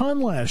 Played a ton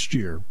last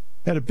year.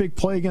 Had a big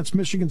play against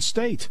Michigan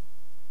State.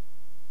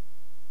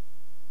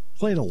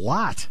 Played a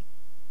lot.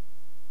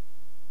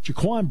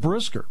 Jaquan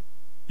Brisker,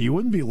 he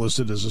wouldn't be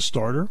listed as a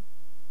starter.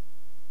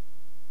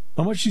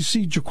 How much did you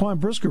see Jaquan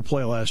Brisker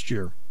play last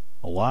year?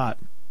 A lot.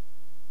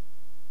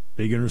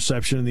 Big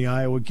interception in the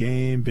Iowa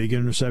game, big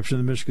interception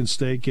in the Michigan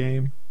State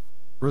game.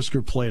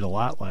 Brisker played a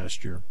lot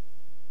last year.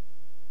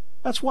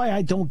 That's why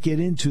I don't get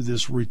into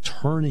this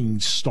returning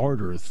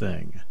starter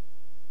thing.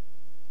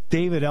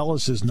 David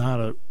Ellis is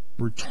not a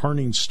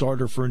returning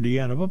starter for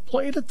Indiana, but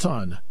played a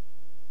ton.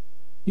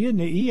 He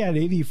had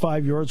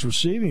 85 yards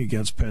receiving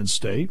against Penn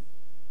State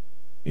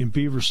in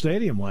Beaver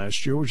Stadium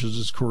last year, which is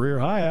his career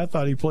high. I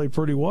thought he played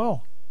pretty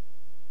well.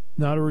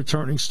 Not a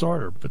returning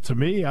starter. But to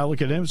me, I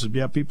look at him and say,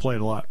 yep, he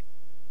played a lot.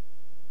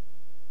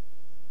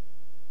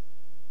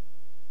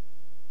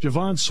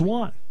 Javon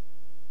Swan.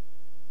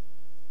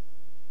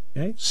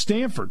 Okay,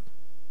 Stanford.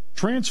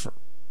 Transfer.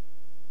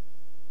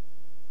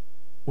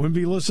 Wouldn't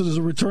be listed as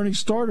a returning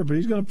starter, but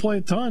he's going to play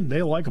a ton.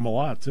 They like him a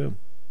lot, too.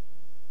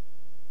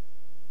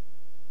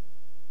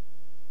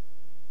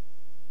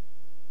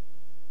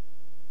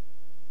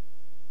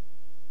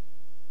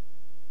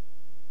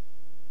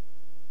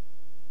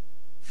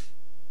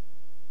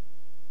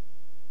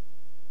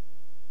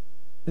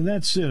 And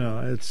that's,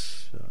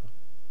 it's...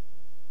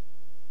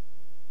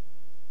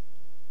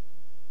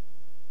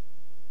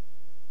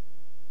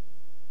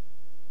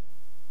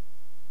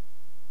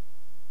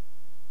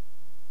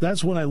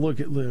 That's when I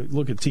look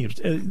at teams.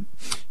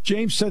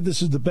 James said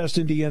this is the best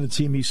Indiana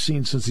team he's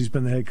seen since he's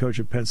been the head coach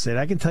at Penn State.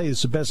 I can tell you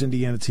it's the best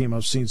Indiana team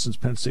I've seen since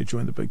Penn State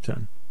joined the Big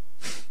Ten.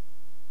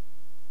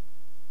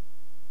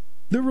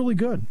 They're really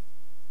good.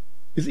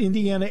 Is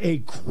Indiana a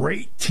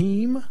great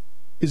team?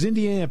 Is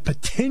Indiana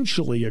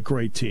potentially a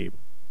great team?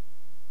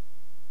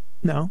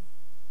 No.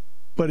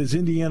 But is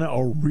Indiana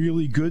a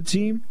really good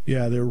team?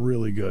 Yeah, they're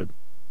really good.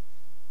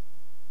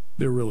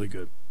 They're really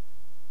good.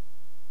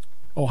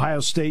 Ohio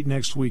State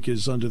next week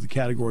is under the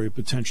category of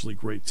potentially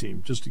great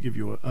team, just to give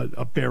you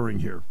a bearing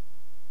here.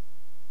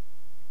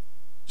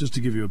 Just to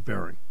give you a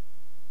bearing.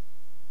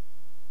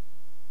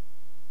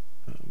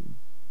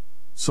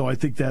 So I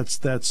think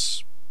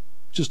that's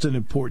just an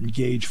important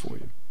gauge for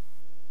you.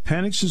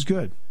 Penix is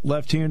good.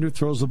 Left-hander,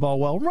 throws the ball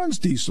well, runs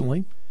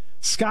decently.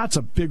 Scott's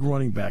a big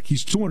running back.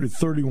 He's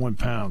 231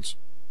 pounds.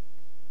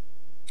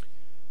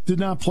 Did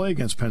not play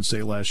against Penn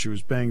State last year. He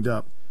was banged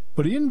up.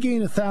 But he didn't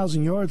gain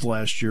 1,000 yards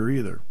last year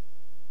either.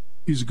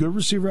 He's a good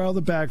receiver out of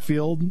the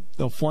backfield.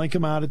 They'll flank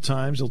him out at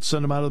times. They'll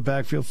send him out of the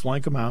backfield,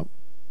 flank him out.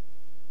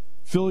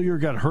 Fillier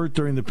got hurt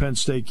during the Penn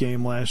State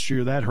game last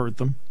year. That hurt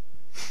them.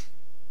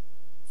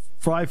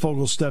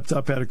 Freifogel stepped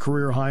up, had a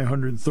career-high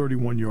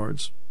 131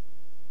 yards.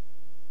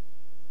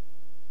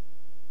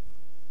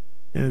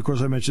 And, of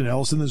course, I mentioned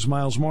Ellison. There's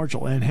Miles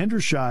Marshall. And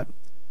Hendershot,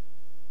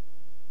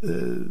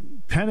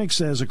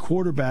 Penix as a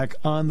quarterback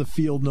on the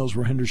field knows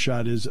where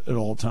Hendershot is at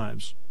all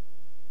times.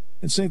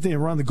 And same thing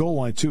around the goal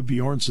line, too.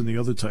 Bjornsson, the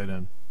other tight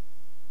end.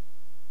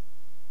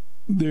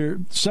 Their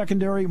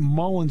secondary,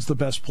 Mullen's the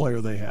best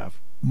player they have.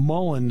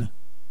 Mullen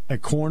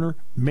at corner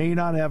may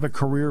not have a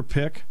career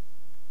pick,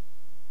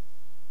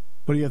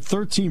 but he had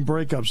 13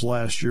 breakups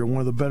last year, one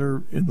of the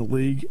better in the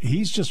league.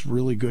 He's just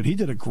really good. He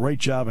did a great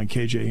job on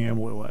KJ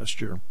Hamler last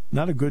year.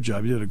 Not a good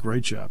job. He did a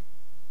great job.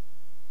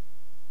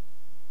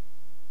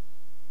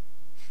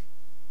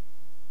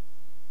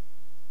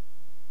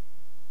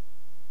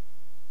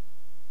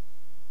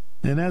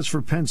 And as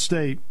for Penn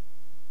State,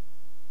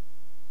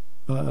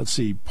 let's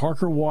see,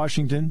 Parker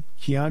Washington,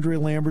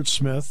 Keandre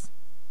Lambert-Smith.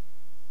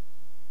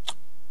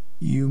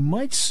 You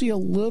might see a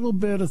little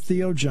bit of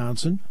Theo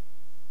Johnson.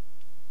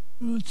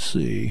 Let's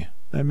see.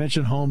 I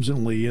mentioned Holmes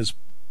and Lee as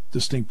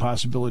distinct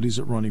possibilities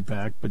at running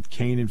back, but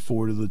Kane and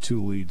Ford are the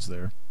two leads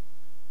there.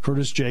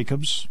 Curtis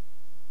Jacobs.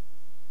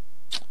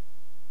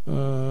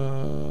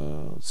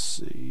 Let's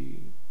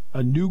see.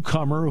 A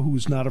newcomer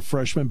who's not a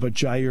freshman, but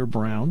Jair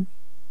Brown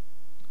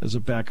as a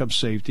backup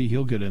safety.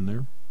 He'll get in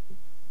there.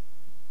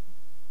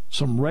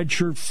 Some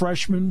redshirt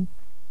freshmen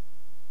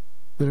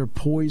that are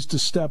poised to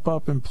step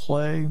up and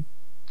play.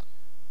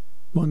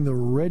 Among the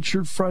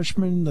redshirt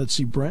freshmen, let's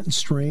see, Brenton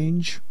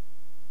Strange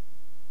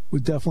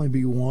would definitely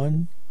be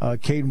one.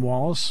 Caden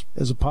Wallace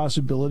as a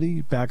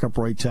possibility, backup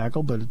right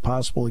tackle, but it's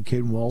possible that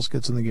Caden Wallace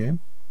gets in the game.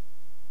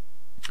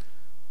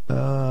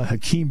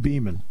 Hakeem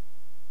Beamon.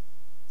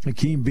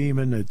 Hakeem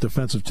Beamon at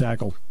defensive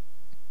tackle.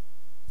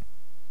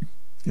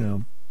 You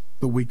know,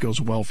 the week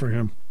goes well for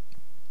him.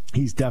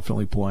 He's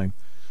definitely playing.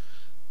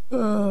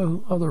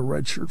 Other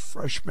redshirt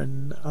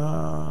freshmen.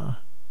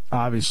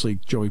 Obviously,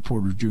 Joey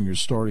Porter Jr.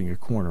 starting at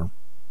corner.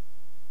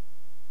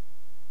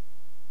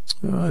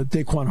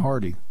 Daquan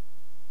Hardy.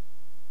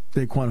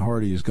 Daquan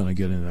Hardy is going to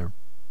get in there.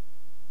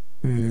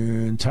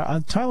 And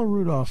Tyler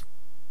Rudolph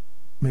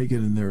may get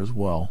in there as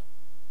well.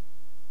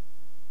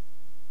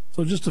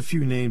 So just a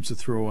few names to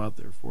throw out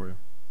there for you.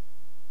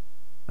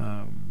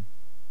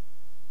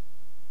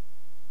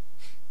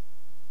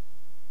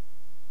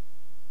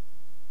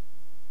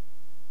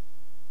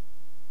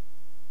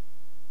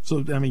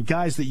 So, I mean,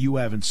 guys that you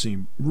haven't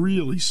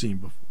really seen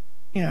before.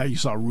 Yeah, you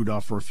saw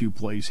Rudolph for a few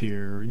plays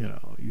here. You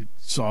know, you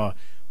saw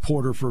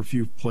Porter for a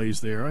few plays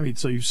there. I mean,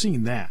 so you've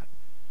seen that,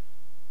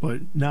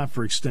 but not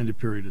for extended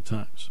period of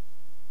times.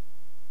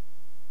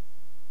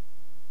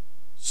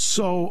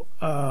 So,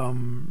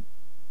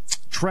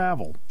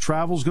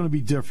 travel's going to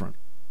be different.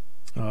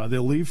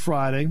 They'll leave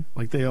Friday,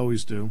 like they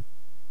always do,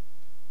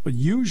 but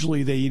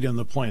usually they eat on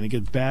the plane. They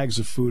get bags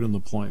of food on the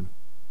plane.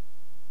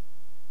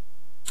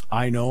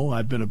 I know,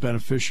 I've been a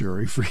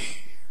beneficiary for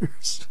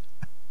years.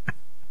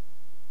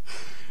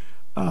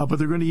 But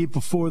they're going to eat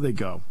before they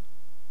go.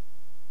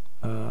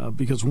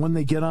 Because when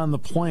they get on the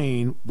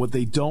plane, what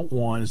they don't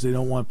want is they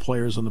don't want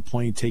players on the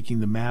plane taking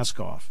the mask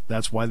off.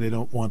 That's why they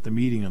don't want them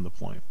eating on the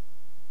plane.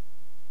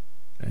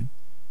 Okay?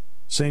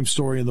 Same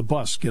story in the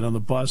bus. Get on the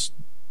bus,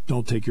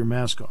 don't take your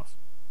mask off.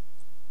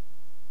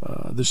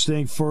 They're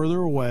staying further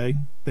away.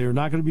 They are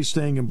not going to be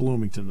staying in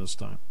Bloomington this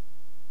time.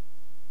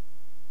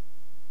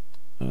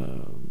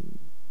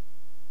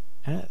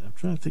 I'm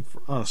trying to think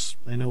for us.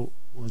 I know,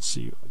 let's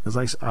see,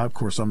 because of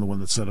course, I'm the one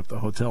that set up the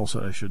hotel,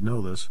 so I should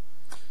know this.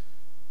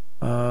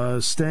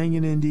 Staying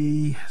in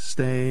Indy,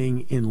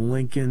 staying in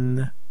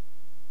Lincoln.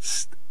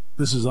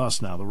 This is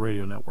us now, the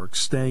radio network.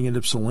 Staying in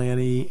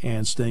Ypsilanti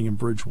and staying in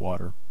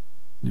Bridgewater,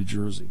 New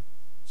Jersey.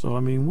 So,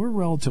 I mean, we're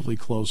relatively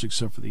close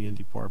except for the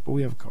Indy part, but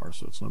we have a car,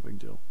 so it's no big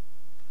deal.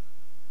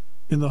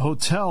 In the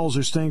hotels,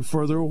 they're staying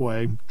further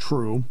away,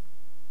 true,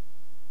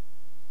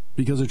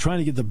 because they're trying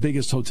to get the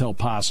biggest hotel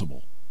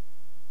possible.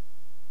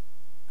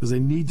 Because they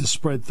need to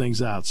spread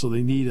things out. So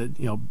they need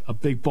a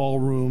big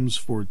ballrooms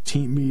for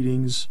team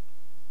meetings.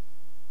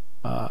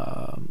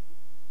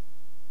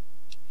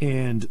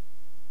 And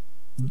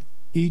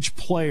each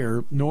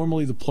player,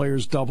 normally the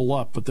players double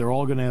up, but they're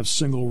all going to have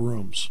single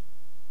rooms.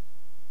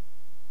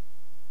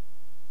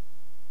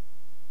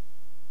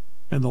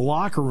 And the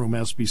locker room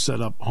has to be set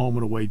up home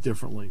and away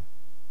differently.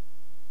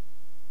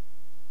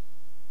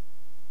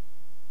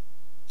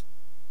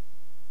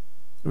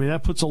 I mean,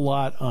 that puts a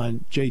lot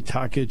on Jay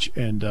Takich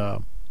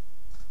and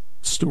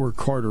Stuart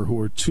Carter, who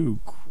are two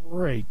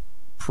great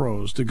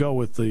pros, to go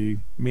with the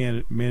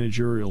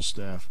managerial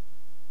staff.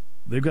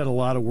 They've got a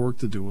lot of work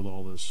to do with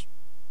all this.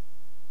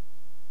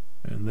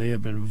 And they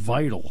have been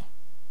vital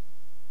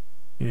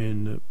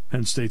in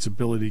Penn State's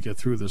ability to get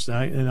through this.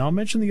 Now, and I'll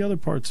mention the other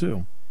part,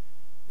 too.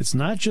 It's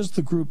not just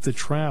the group that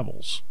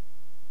travels.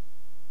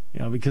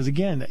 Because,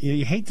 again,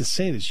 you hate to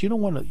say this. You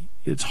don't want to.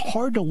 It's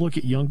hard to look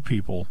at young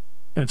people,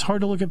 and it's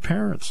hard to look at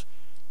parents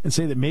and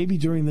say that maybe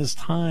during this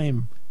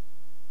time,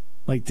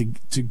 like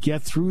to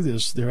get through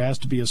this, there has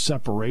to be a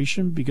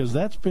separation, because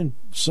that's been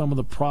some of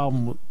the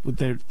problem with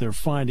they're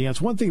finding.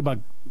 That's one thing about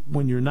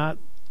when you're not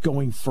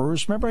going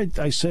first. Remember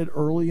I said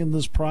early in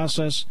this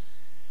process,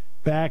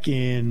 back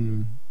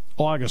in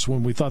August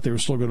when we thought they were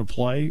still going to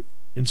play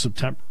in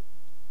September,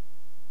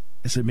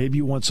 I said maybe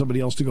you want somebody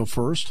else to go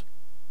first,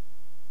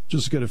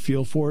 just to get a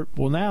feel for it.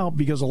 Well, now,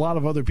 because a lot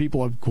of other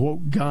people have,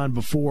 quote, gone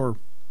before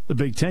the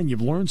Big Ten,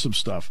 you've learned some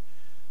stuff.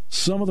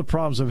 Some of the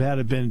problems I've had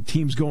have been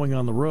teams going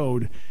on the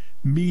road,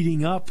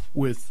 meeting up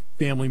with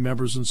family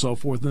members and so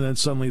forth, and then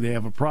suddenly they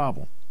have a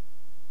problem.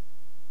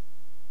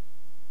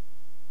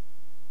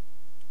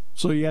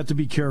 So you have to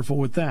be careful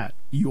with that.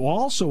 You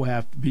also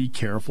have to be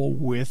careful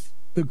with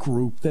the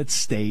group that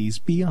stays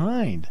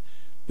behind.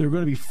 There are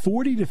going to be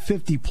 40 to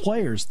 50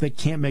 players that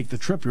can't make the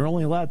trip. You're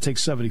only allowed to take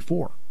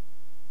 74.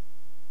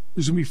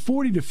 There's going to be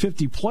 40 to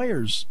 50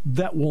 players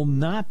that will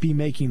not be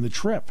making the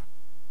trip.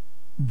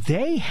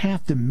 They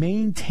have to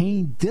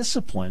maintain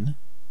discipline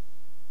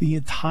the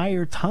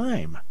entire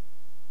time.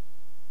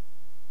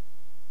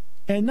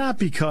 And not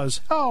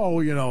because,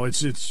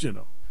 it's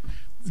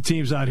the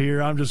team's not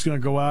here, I'm just going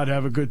to go out,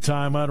 have a good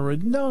time.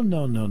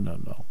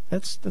 No.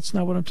 That's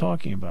not what I'm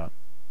talking about.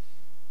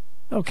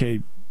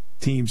 Okay,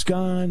 team's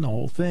gone, the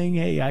whole thing.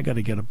 Hey, I got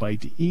to get a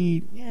bite to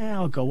eat. Yeah,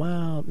 I'll go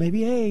out.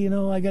 Maybe, hey,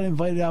 I got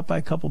invited out by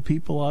a couple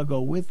people. I'll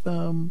go with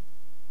them.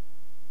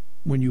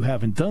 When you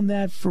haven't done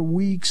that for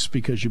weeks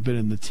because you've been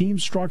in the team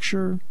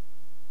structure,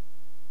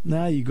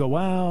 now you go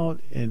out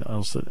and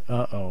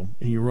and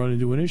you run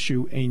into an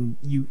issue and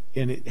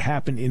it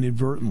happened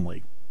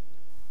inadvertently.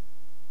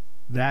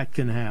 That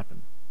can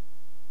happen.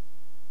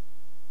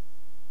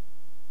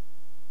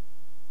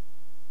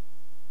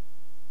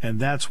 And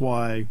that's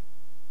why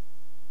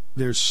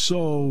there's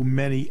so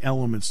many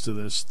elements to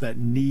this that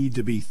need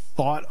to be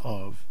thought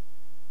of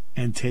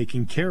and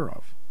taken care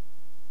of.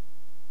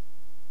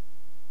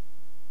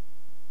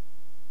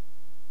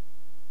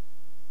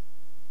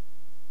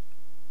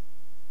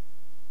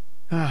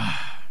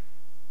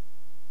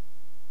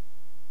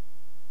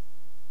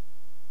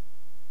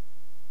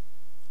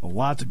 A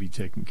lot to be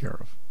taken care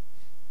of.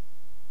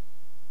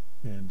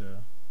 And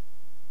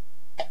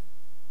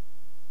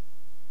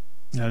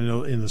I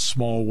know in a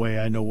small way,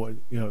 I know what,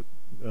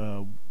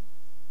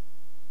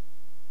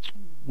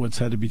 what's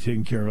had to be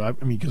taken care of.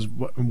 I mean, because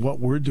what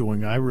we're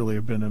doing, I really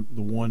have been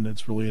the one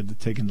that's really had to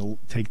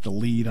take the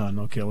lead on,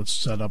 okay, let's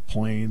set up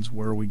planes,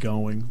 where are we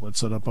going? Let's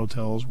set up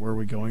hotels, where are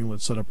we going?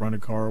 Let's set up rent a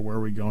car, where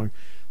are we going?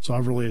 So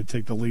I've really had to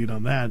take the lead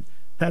on that.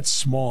 That's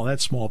small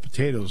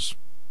potatoes.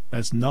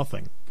 That's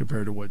nothing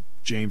compared to what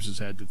James has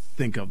had to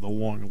think of, the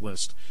long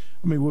list.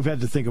 I mean, we've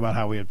had to think about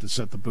how we have to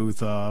set the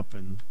booth up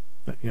and,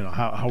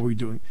 how are we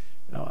doing,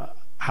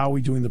 how are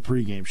we doing the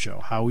pregame show?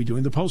 How are we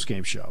doing the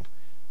postgame show?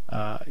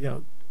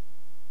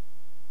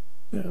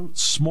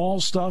 Small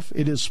stuff,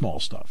 it is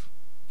small stuff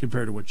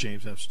compared to what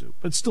James has to do.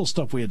 But still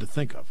stuff we had to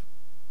think of.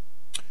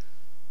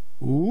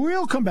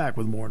 We'll come back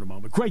with more in a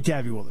moment. Great to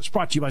have you with us.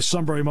 Brought to you by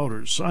Sunbury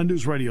Motors on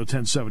News Radio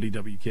 1070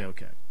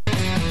 WKOK.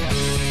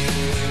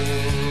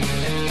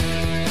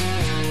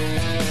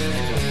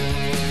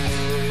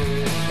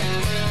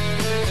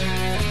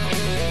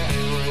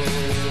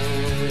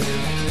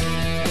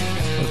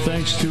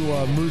 Thanks to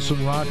Moose and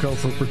Rocco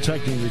for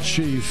protecting the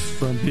Chief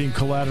from being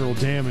collateral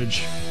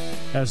damage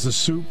as the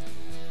soup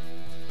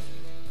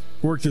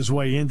worked his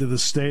way into the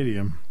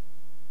stadium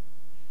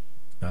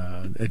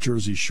at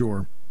Jersey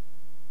Shore.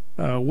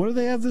 What do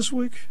they have this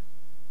week?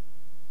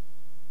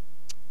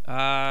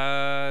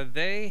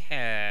 They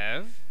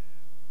have...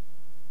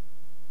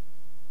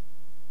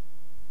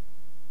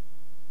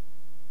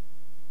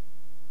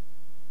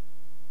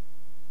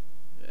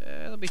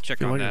 let me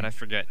check on that. I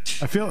forget.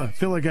 I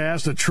feel like I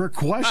asked a trick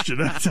question.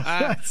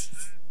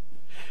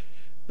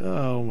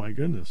 Oh, my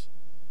goodness.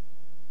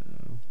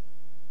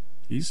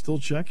 He's still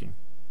checking.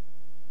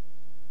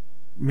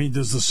 I mean,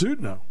 does the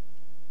suit know?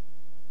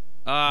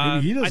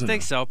 Maybe he doesn't. I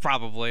think so,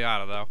 probably. I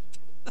don't know.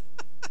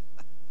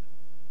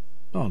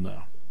 Oh,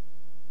 no.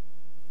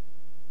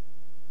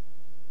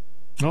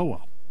 Oh,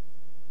 well.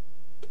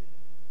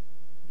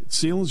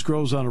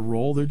 Selinsgrove's on a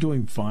roll. They're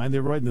doing fine.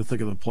 They're right in the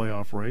thick of the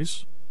playoff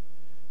race.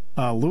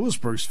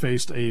 Lewisburg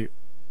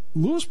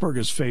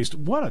has faced,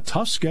 what a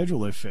tough schedule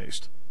they've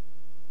faced.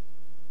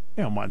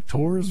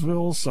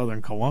 Montoursville,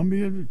 Southern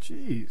Columbia,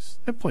 jeez.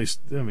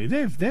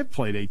 They've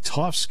played a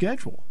tough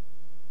schedule.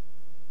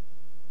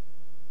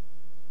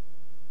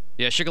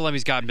 Yeah,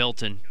 Shikellami's got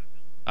Milton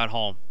at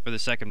home for the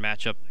second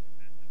matchup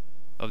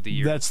of the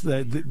year.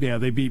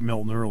 They beat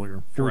Milton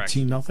earlier.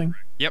 14-0?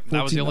 Yep,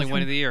 that was the only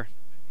win of the year.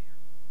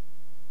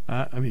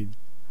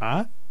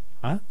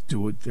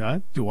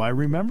 Do I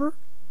remember?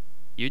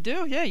 You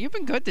do? Yeah, you've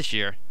been good this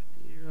year.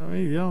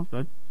 14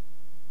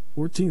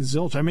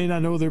 zilch. I may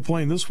not know they're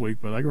playing this week,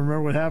 but I can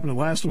remember what happened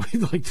last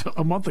week, like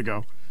a month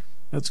ago.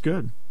 That's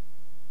good.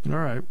 All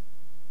right.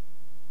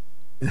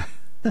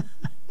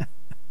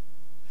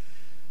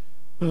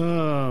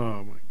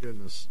 Oh, my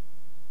goodness.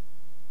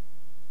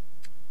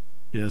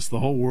 Yes, the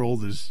whole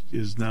world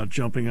is now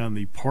jumping on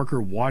the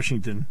Parker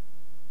Washington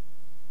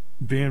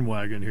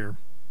bandwagon here.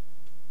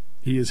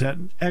 He has had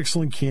an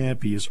excellent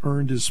camp. He has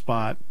earned his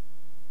spot.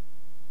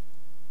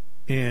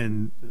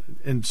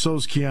 and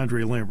so's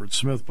Keandre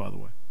Lambert-Smith, by the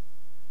way.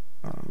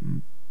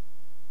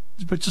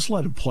 But just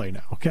let him play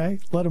now, okay?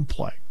 Let him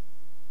play.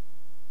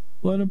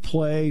 Let him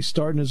play,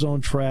 starting his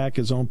own track,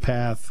 his own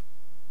path.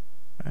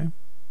 Okay?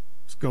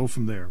 Let's go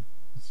from there.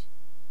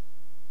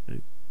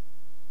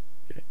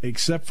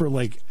 Except for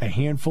like a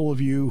handful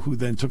of you who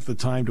then took the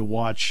time to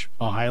watch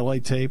a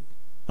highlight tape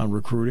on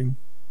recruiting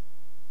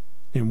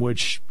in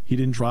which he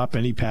didn't drop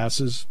any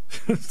passes.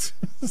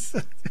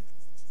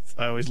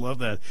 I always love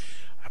that.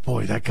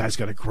 Boy, that guy's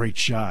got a great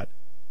shot.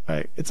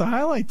 Right? It's a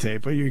highlight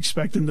tape. Are you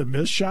expecting to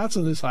miss shots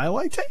on this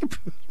highlight tape?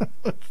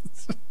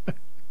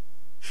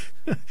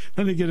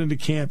 Then they get into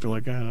camp, you're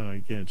like, oh,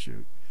 I can't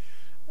shoot.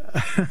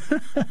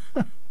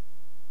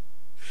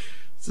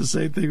 It's the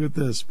same thing with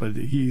this, but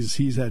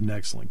he's had an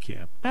excellent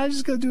camp. I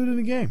just got to do it in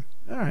a game.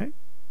 All right.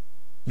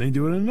 Then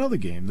do it in another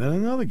game, then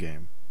another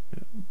game.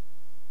 Yeah.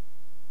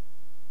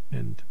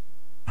 And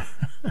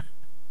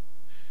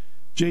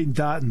Jaden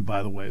Dotton,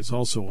 by the way, is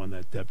also on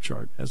that depth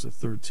chart as a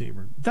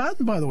third-teamer.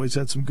 Dotton, by the way, has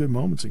had some good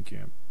moments in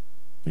camp.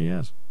 He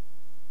has.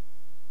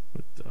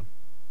 But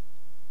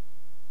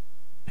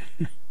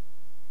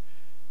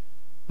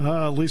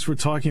at least we're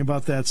talking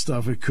about that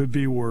stuff. It could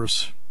be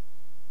worse.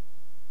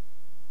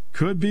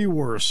 Could be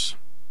worse.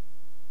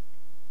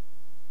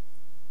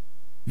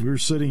 We were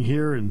sitting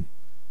here in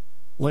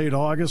late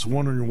August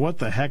wondering what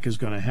the heck is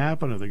going to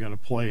happen. Are they going to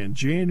play in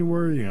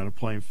January? Are they going to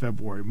play in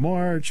February,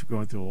 March? We're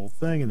going through the whole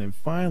thing. And then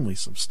finally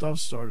some stuff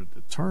started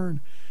to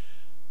turn.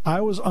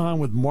 I was on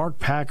with Mark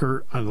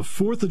Packer on the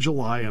 4th of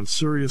July on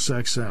Sirius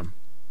XM.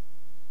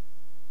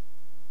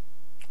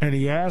 And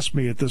he asked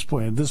me at this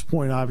point,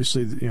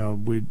 obviously, you know,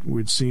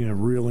 we'd seen a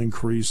real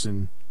increase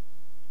in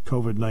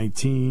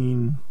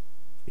COVID-19.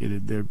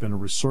 There had been a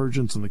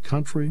resurgence in the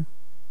country.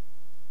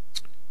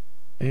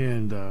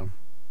 And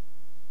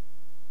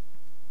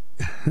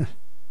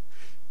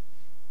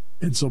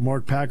and so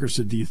Mark Packer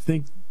said, do you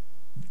think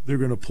they're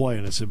going to play?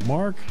 And I said,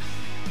 Mark,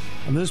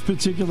 on this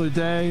particular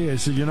day, I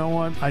said, you know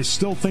what? I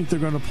still think they're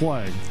going to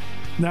play.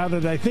 Now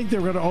that I think they're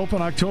going to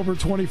open October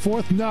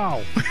 24th,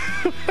 no.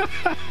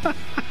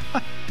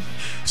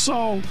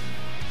 So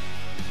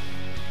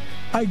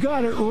I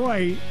got it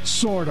right,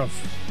 sort of.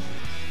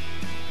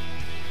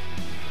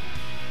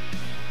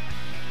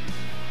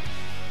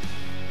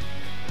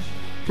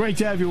 Great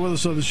to have you with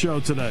us on the show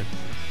today.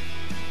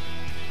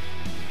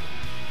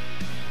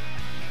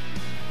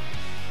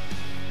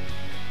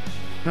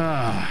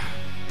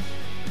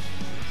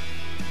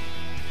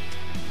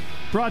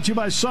 Brought to you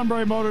by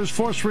Sunbury Motors,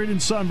 4th Street in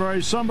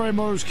Sunbury. Sunbury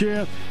Motors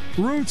Kia,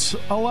 routes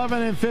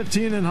 11 and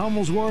 15 in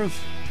Hummel's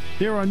Worth.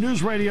 Here on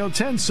News Radio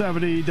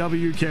 1070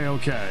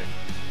 WKOK.